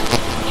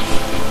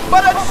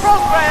 But a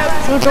program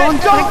So don't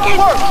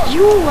forget,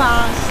 you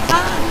are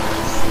stars.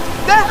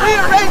 They're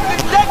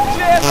rearranging deck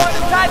chairs on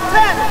the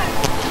Titanic.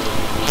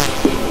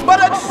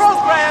 But a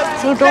program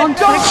So don't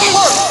forget,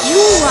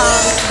 you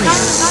are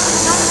stars.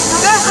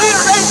 They're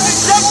rearranging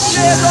deck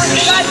chairs on the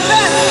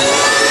Titanic.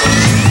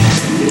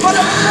 But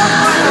a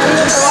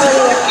program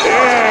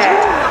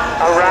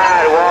All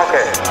right,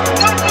 Walker.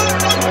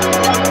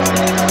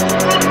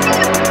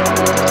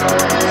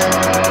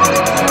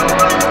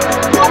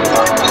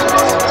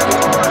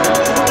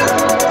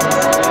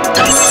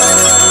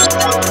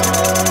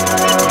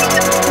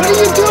 What are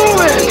you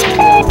doing?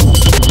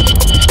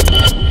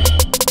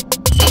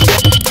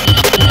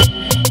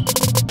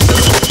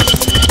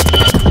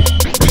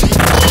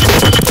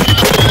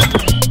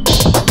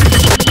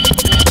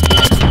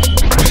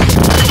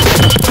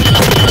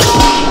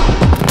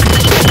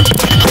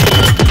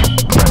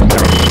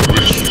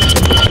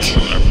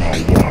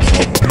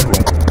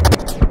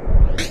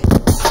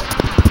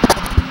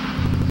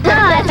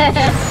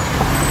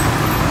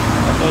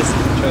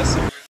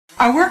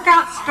 Our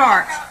workout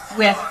starts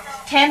with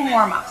 10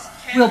 warm-ups.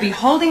 We'll be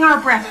holding our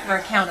breath for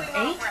a count of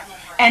 8,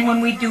 and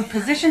when we do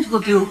positions,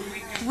 we'll do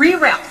 3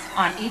 reps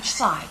on each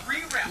side.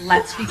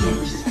 Let's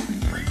begin.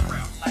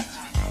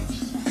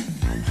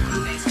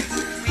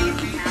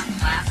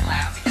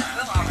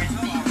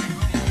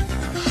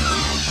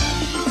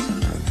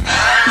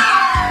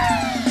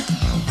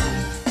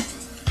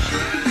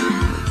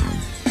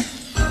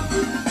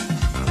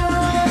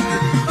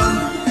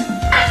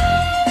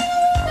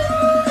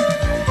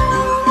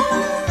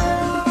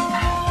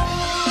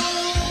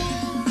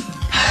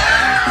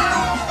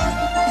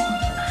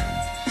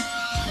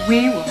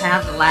 We will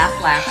have the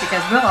last laugh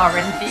because we'll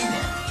already be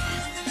there.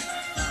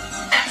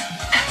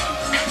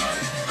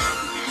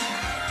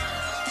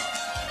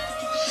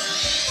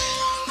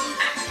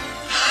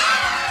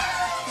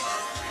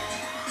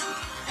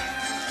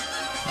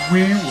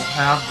 We will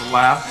have the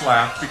last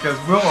laugh because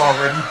we'll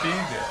already be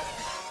there.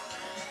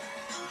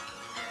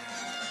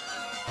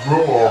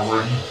 We'll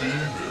already be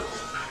there.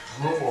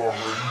 We'll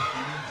already be there.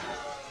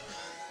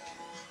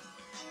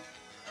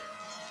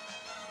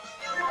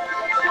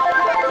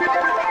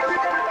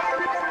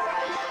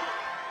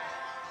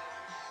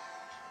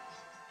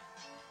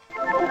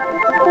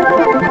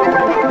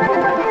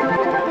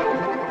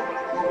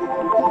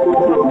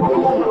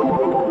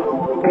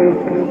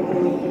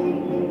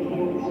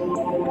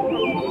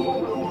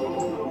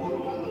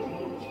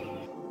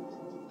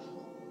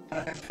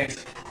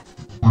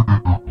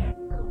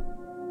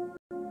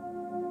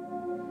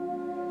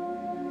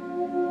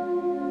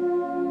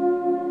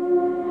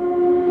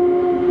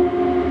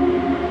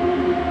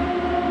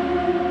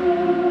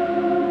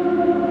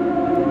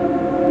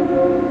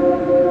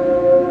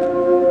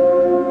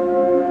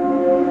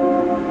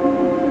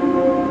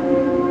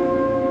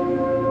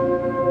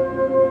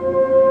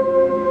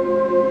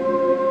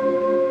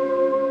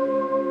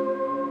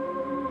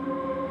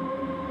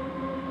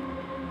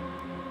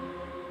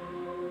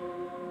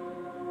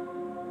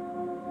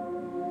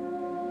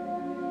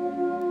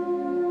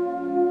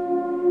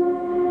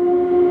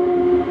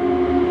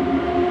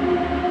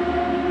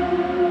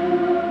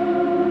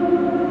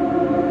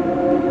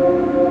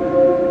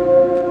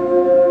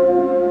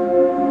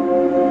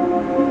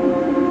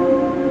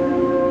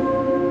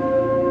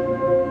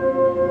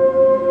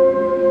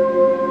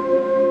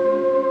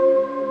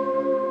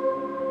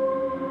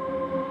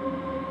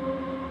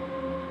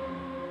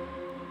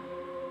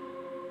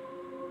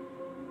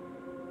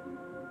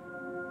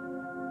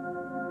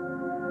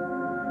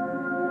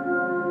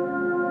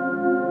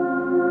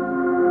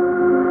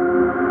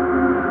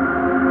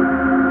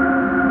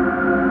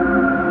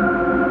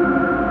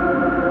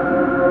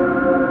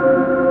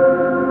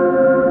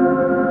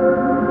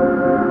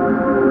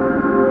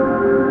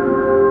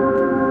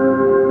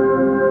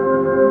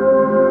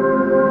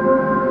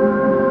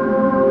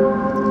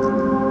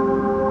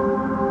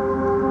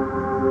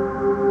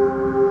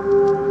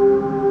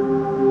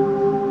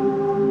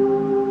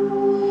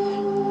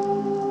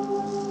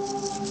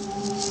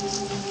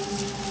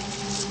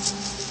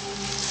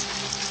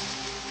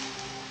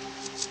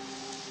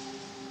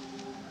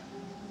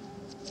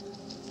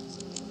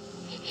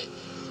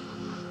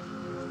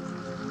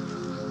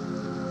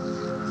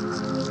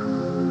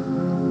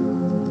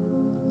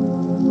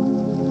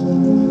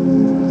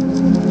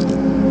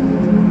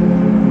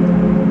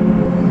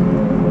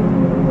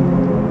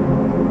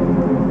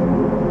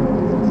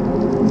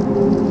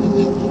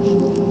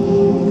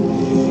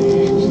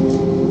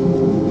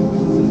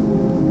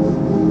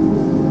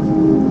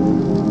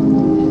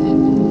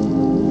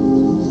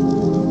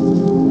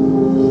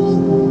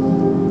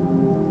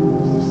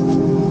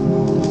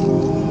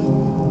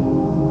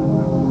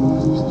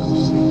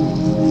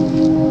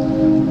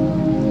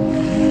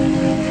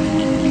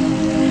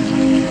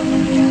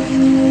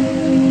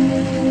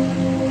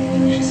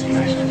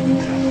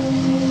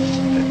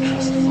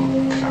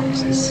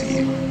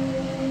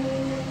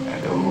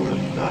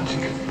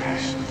 logic of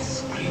passion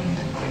screamed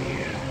in my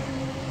ear.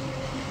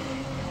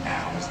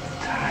 Now is the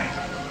time.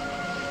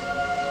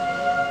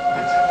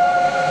 But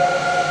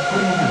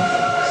what do you know,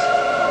 folks?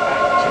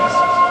 I just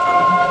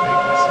couldn't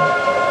make myself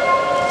do it.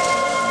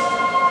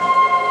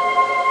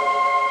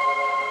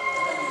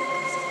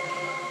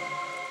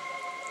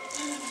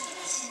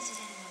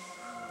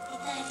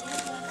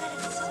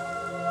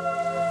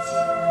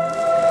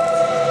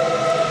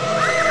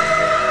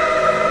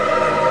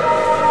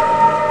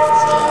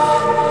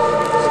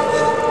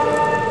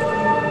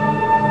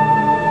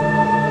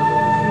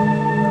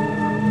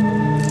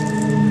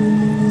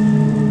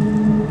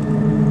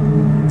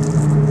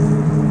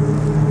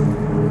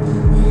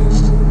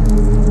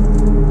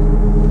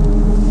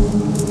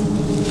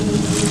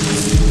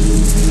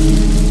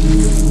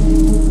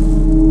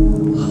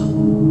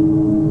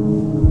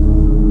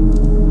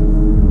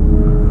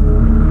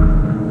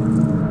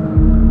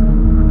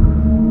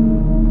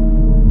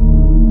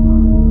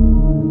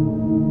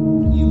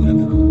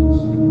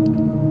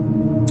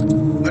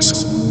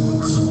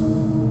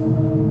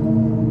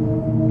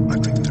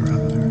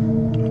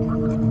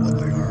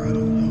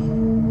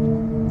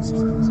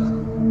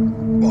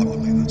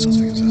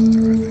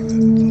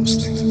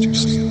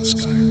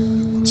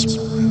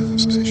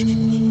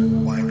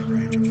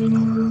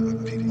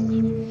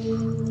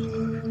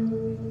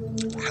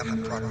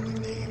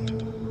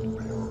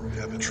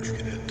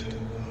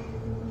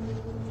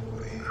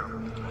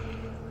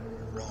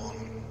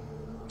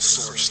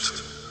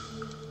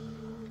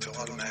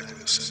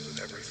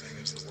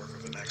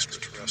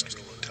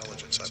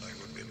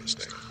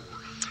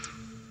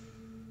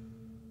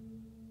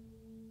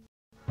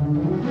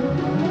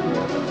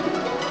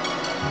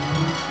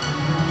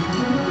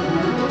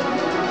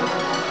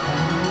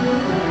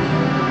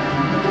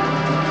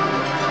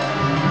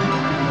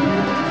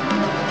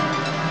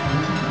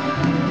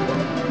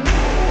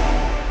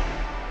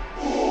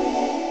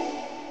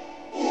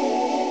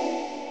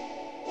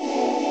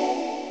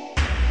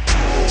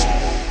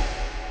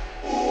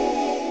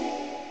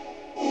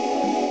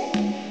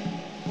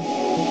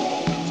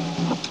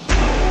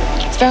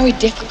 It's very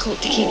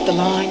difficult to keep the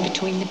line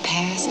between the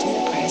past and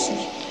the present.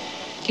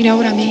 Do you know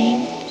what I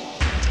mean?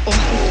 It's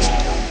awfully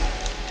difficult.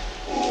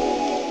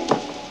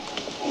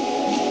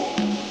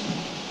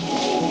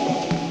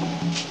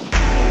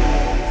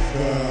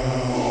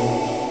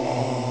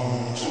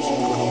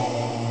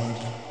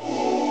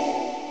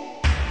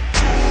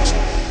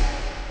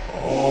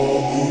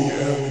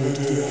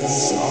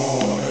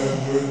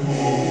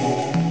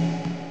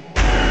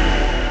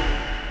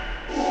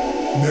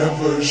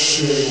 Never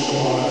shake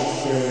my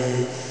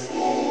faith.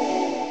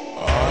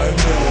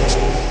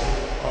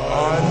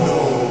 I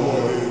know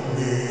what it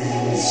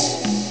means.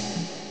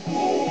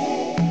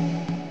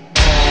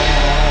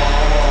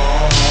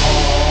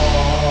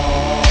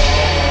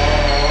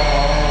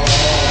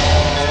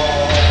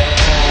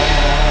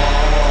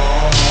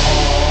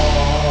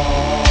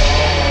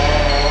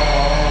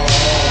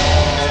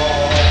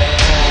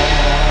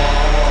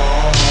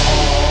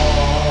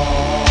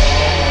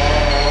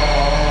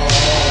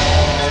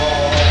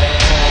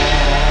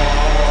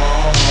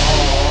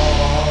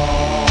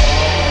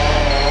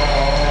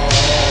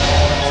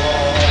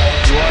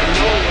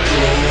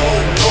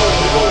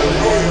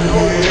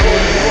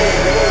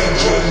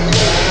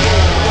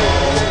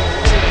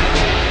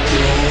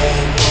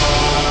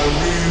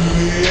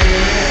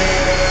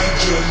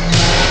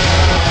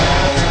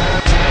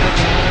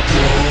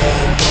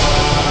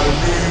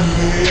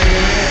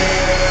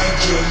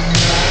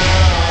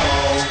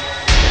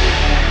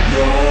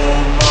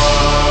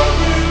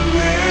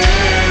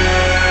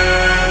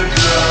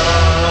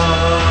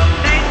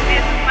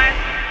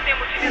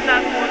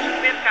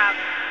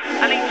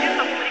 Além disso,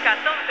 a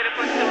comunicação do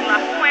telefone celular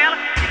com ela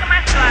fica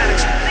mais clara,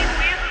 sem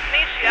ruídos,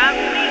 nem chiados,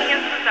 nem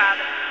linhas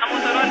cruzadas. A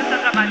Motorola está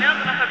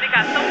trabalhando na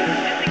fabricação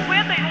de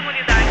 51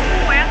 unidades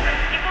como essa,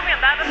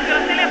 encomendadas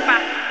pela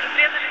Telepar,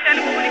 empresa de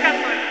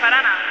telecomunicações do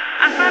Paraná.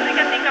 A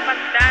fábrica tem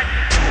capacidade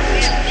de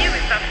 1.000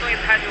 estações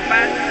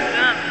radiobásicas por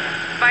ano,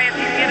 vai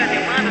atender a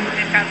demanda do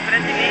mercado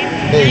brasileiro.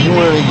 Hey, you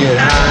want to get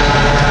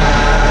high?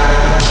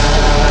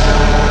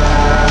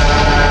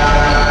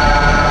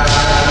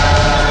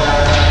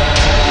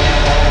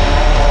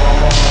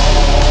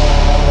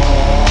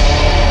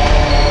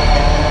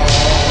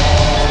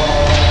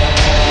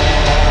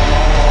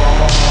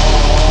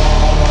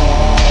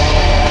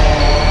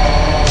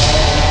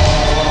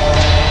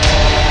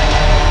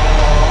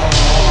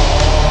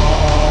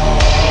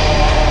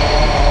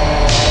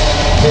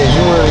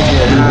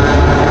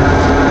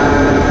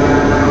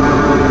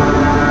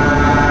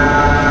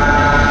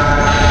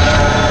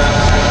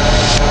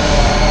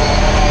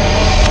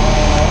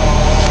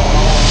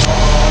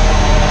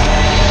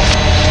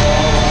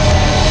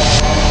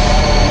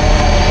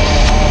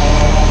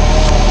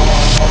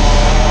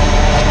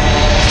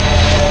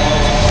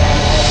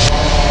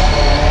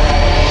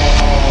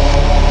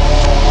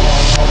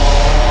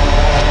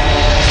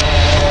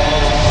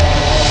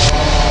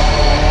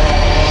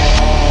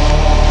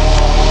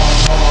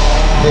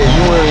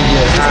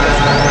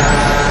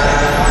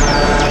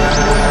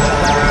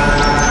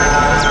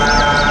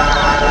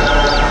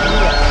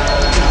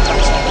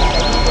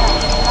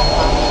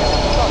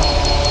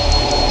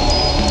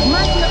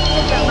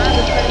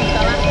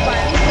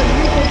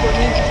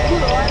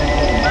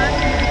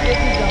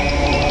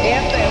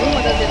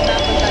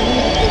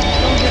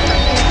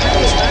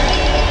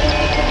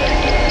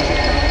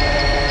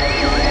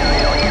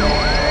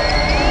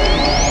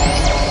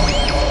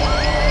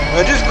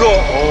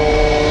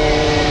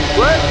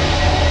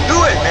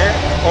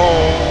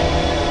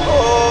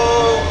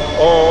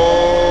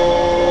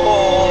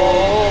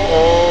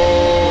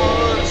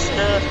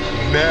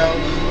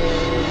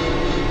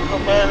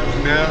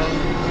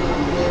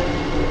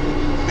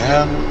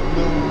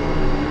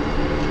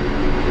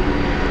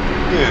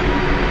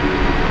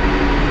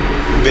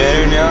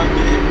 Better now,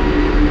 man.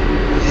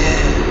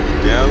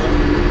 Yeah. Bella.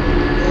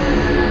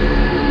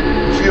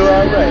 Feel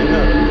alright,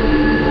 huh?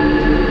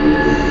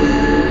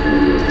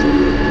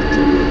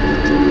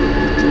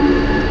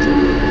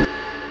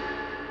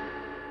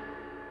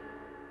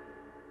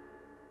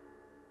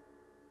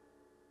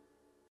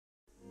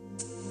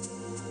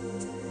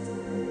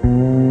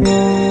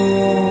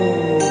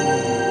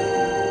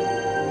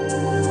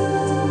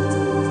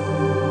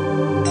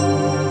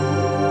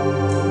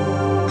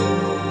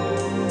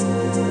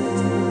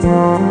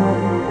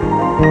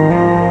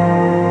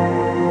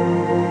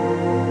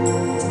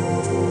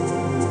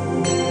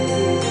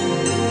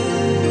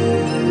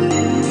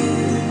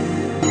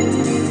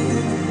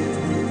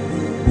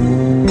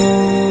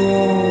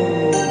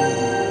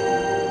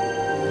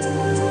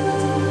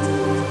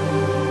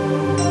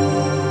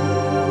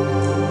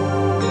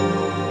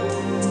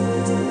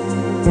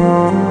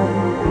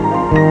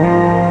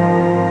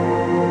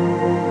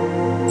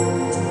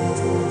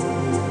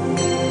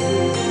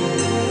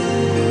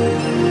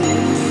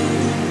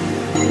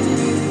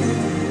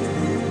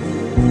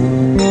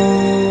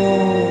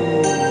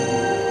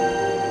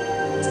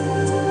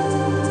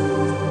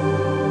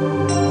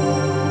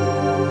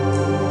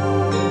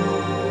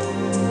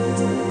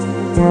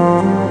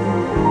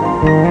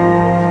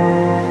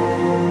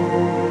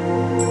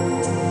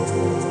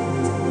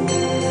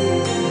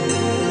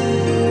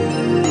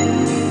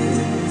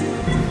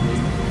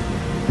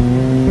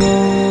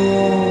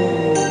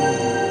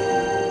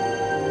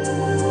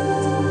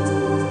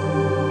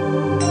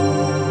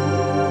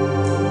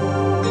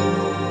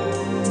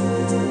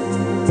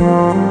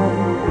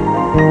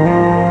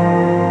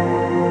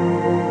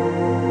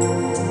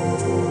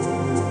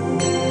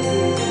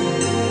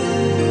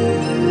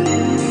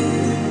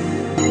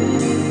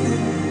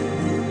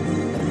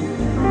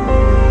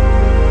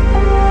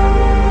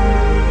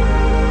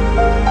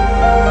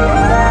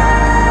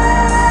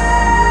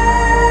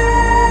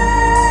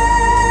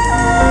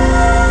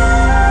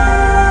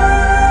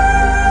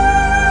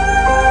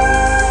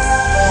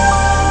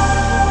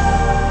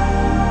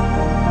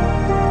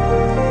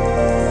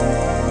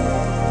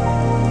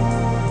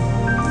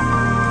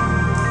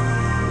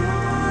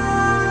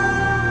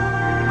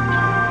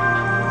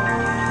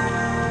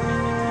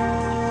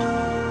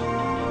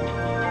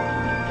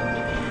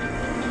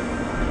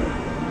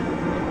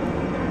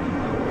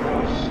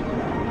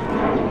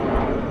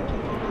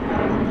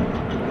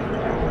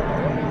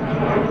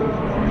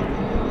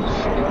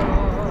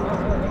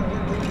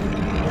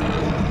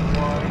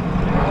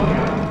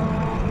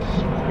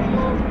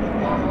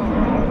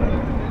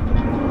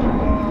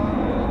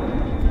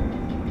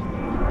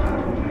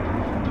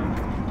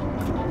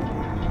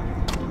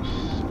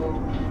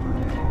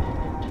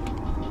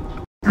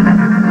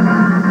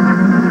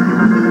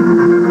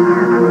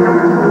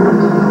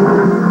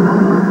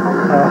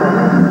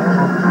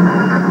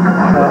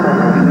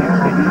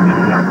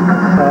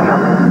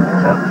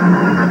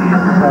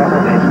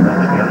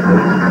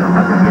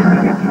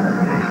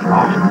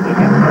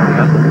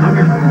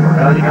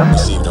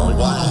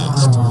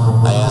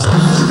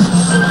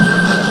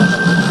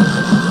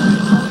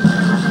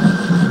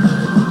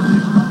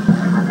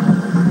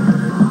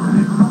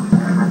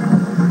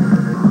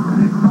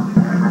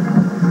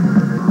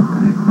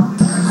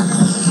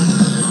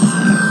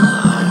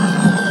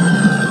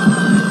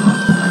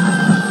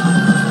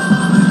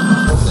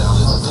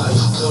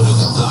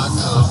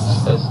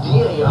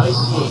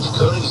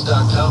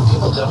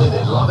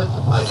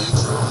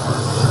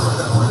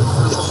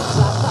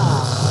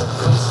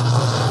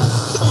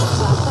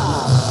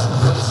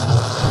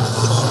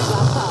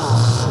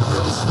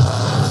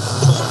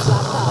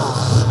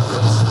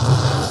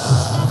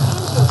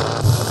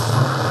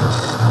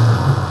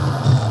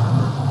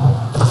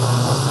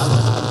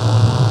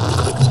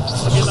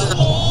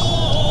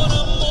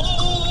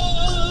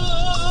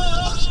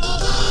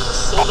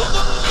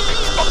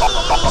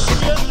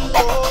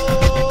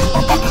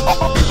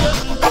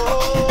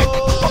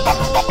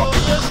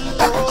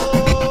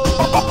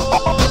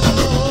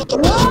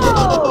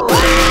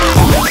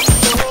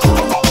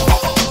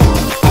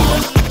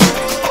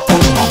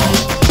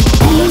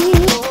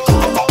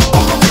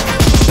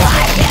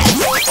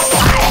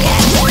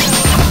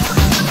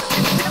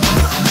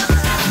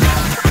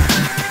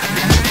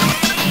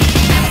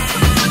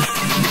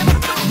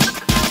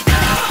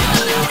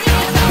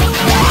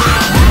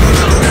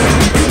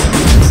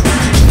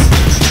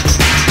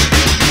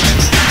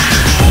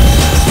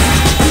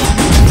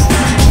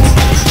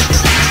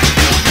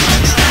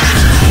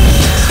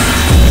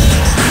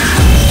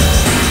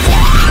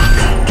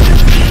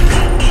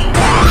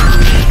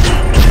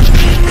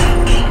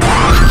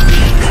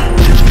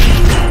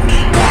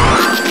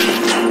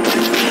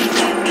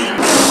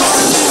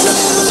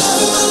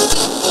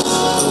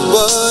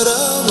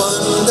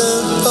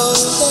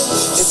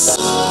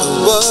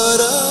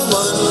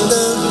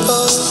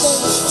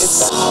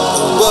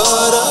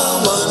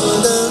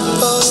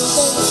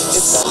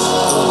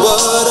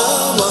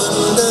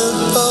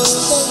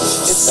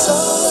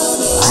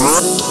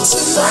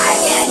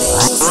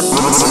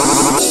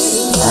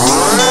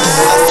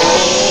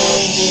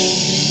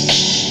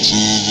 To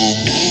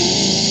the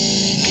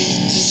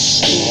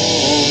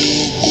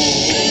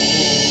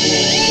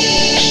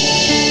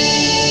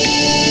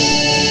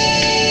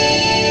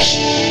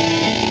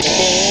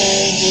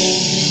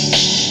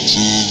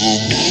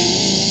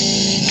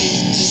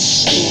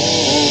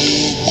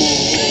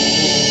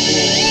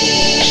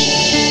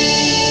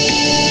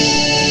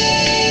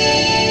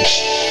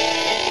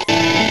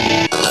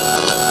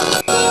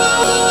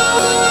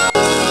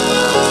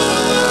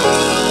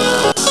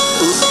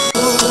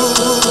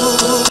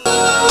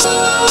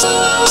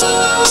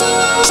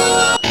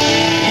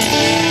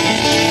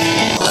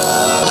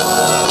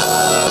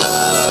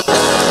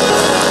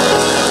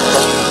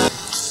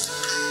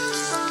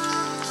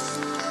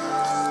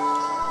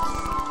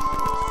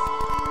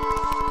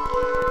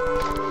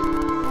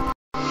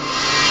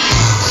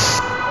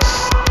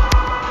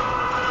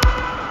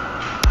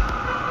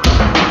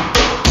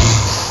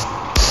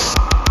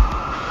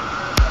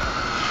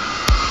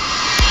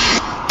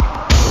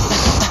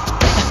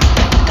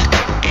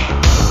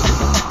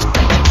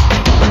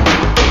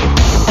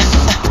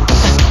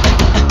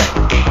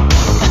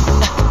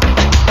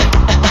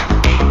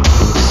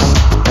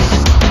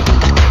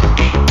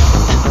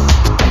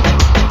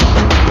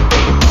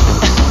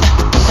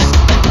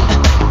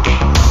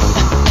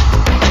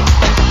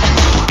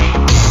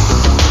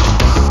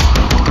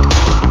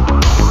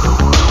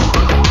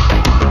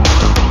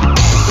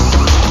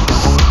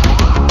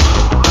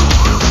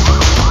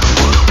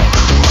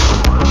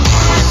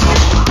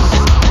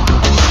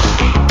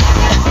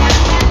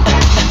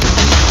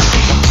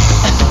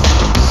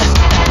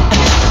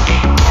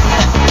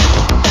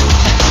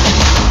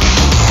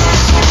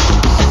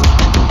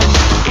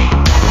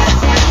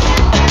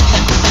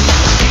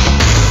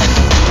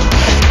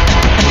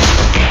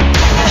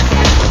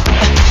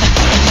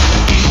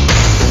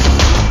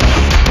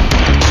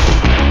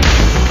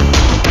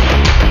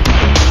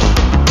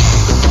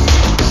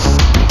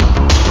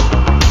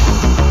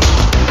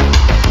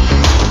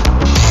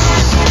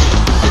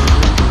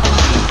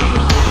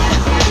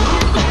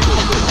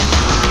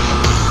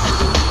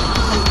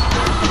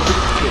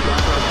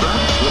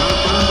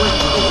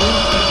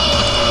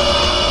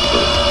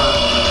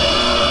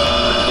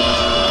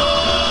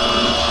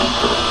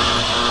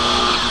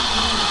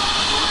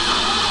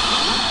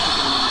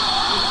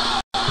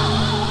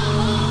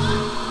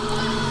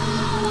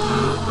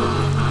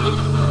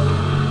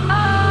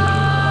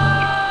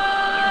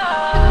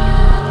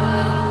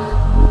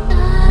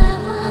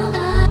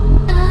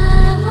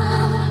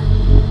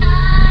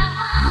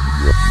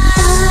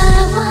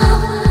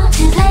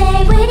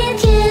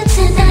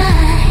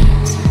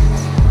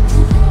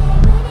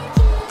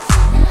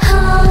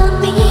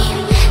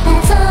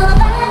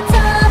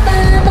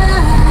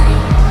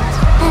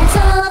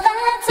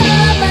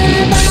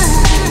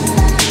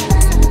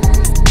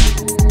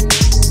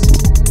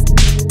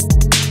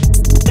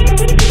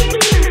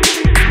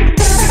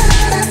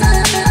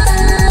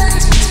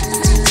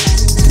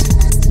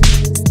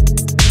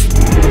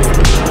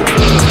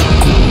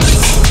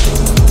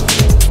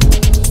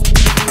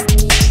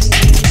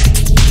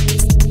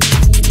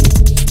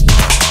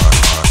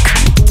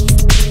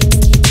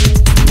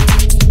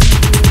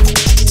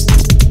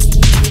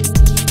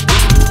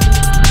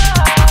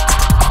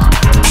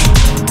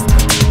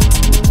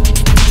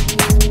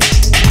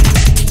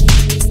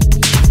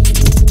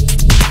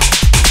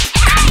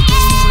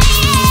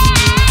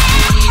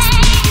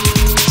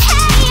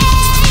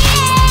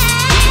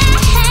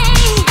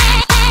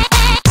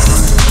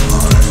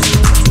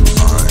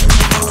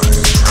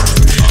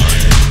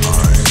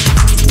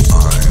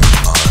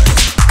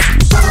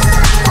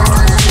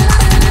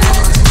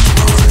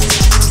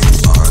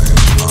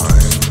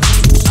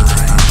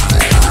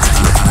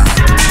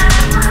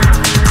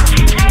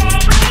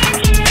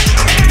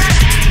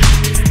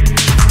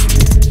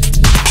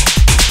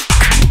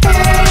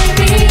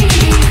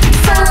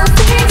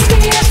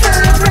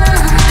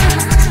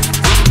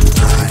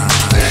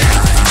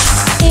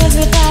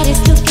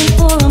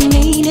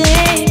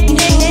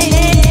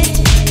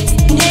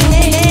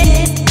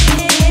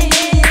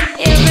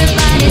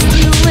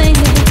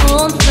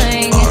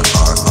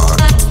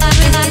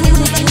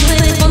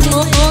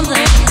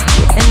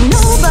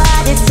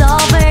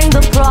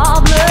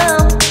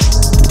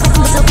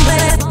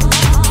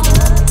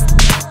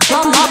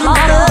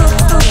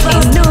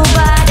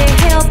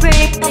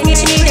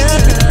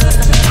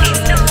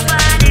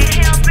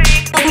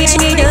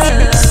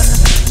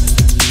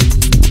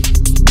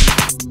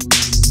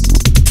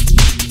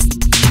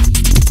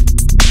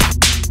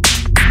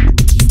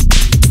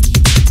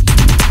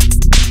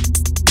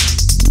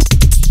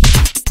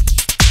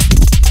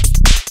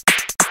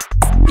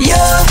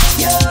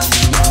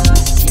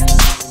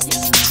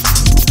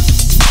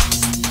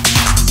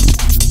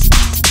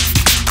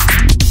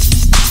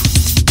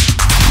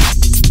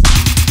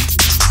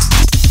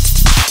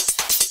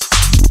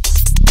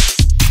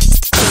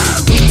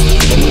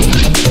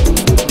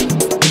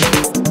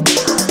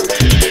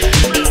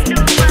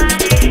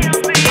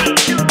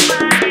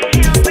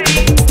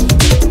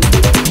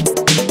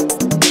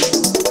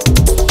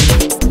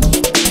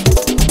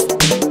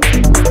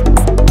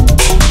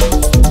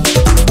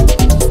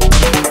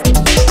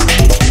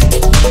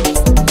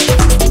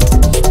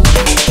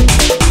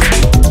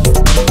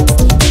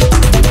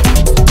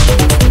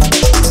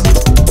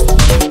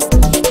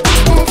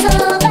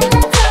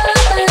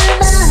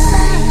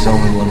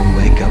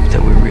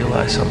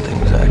realize something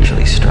was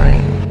actually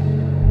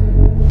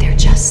strange. They're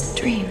just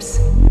dreams.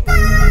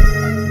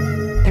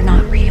 They're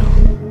not real.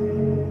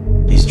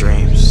 These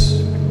dreams,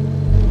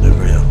 they're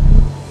real.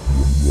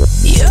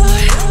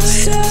 You're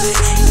so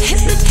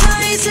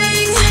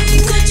hypnotizing.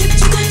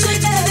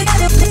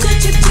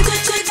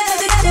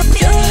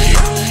 Your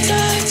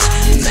touch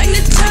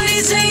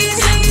magnetizing.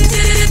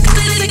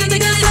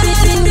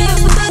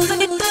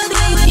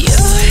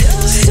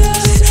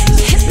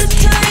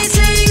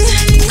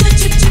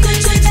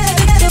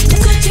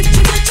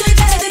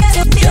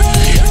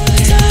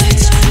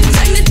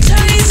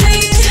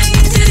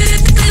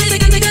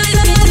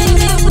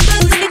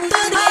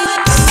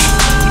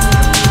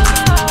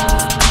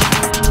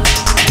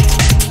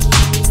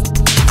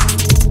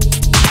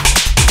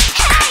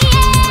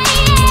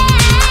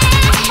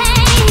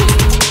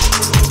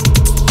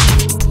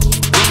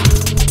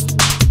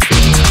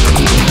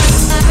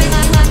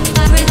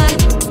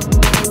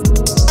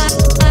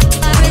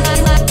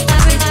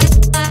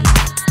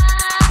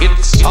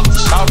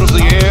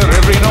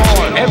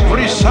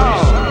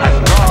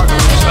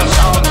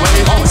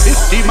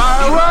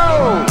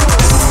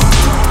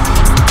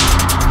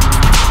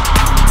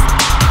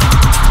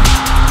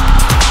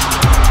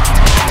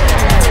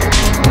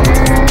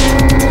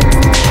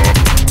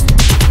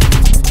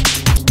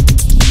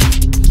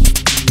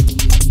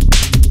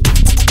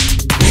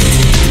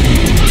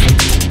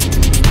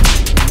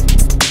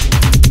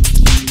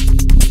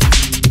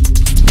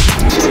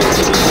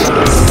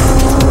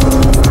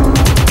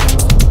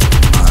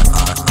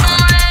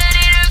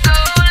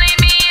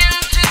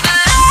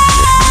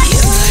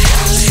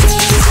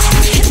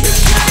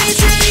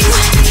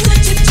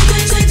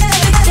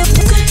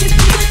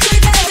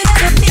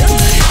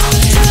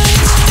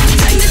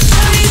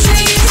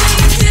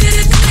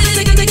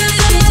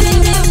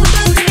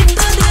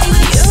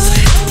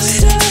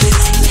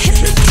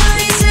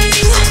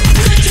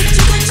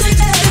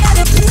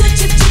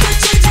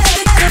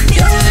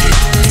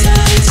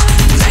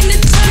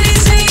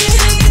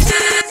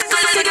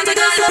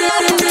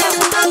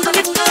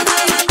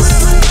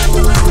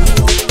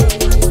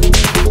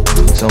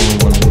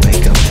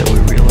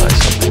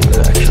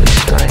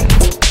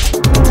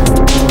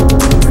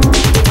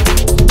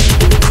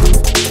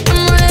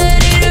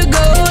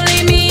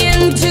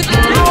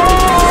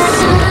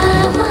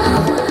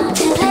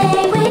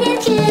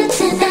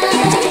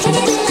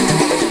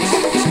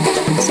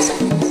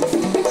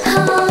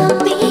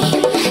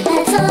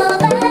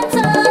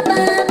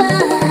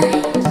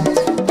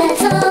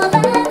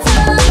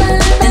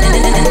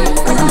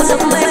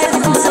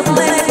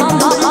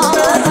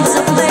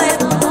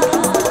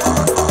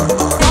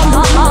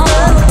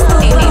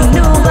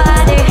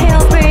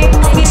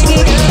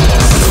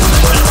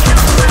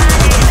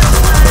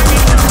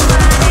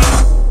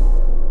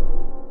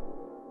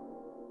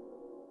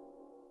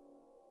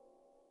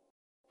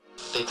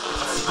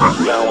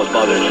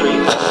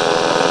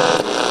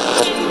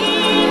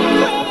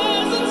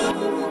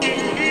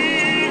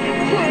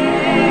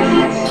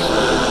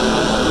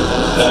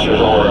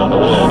 Passengers all around the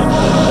world.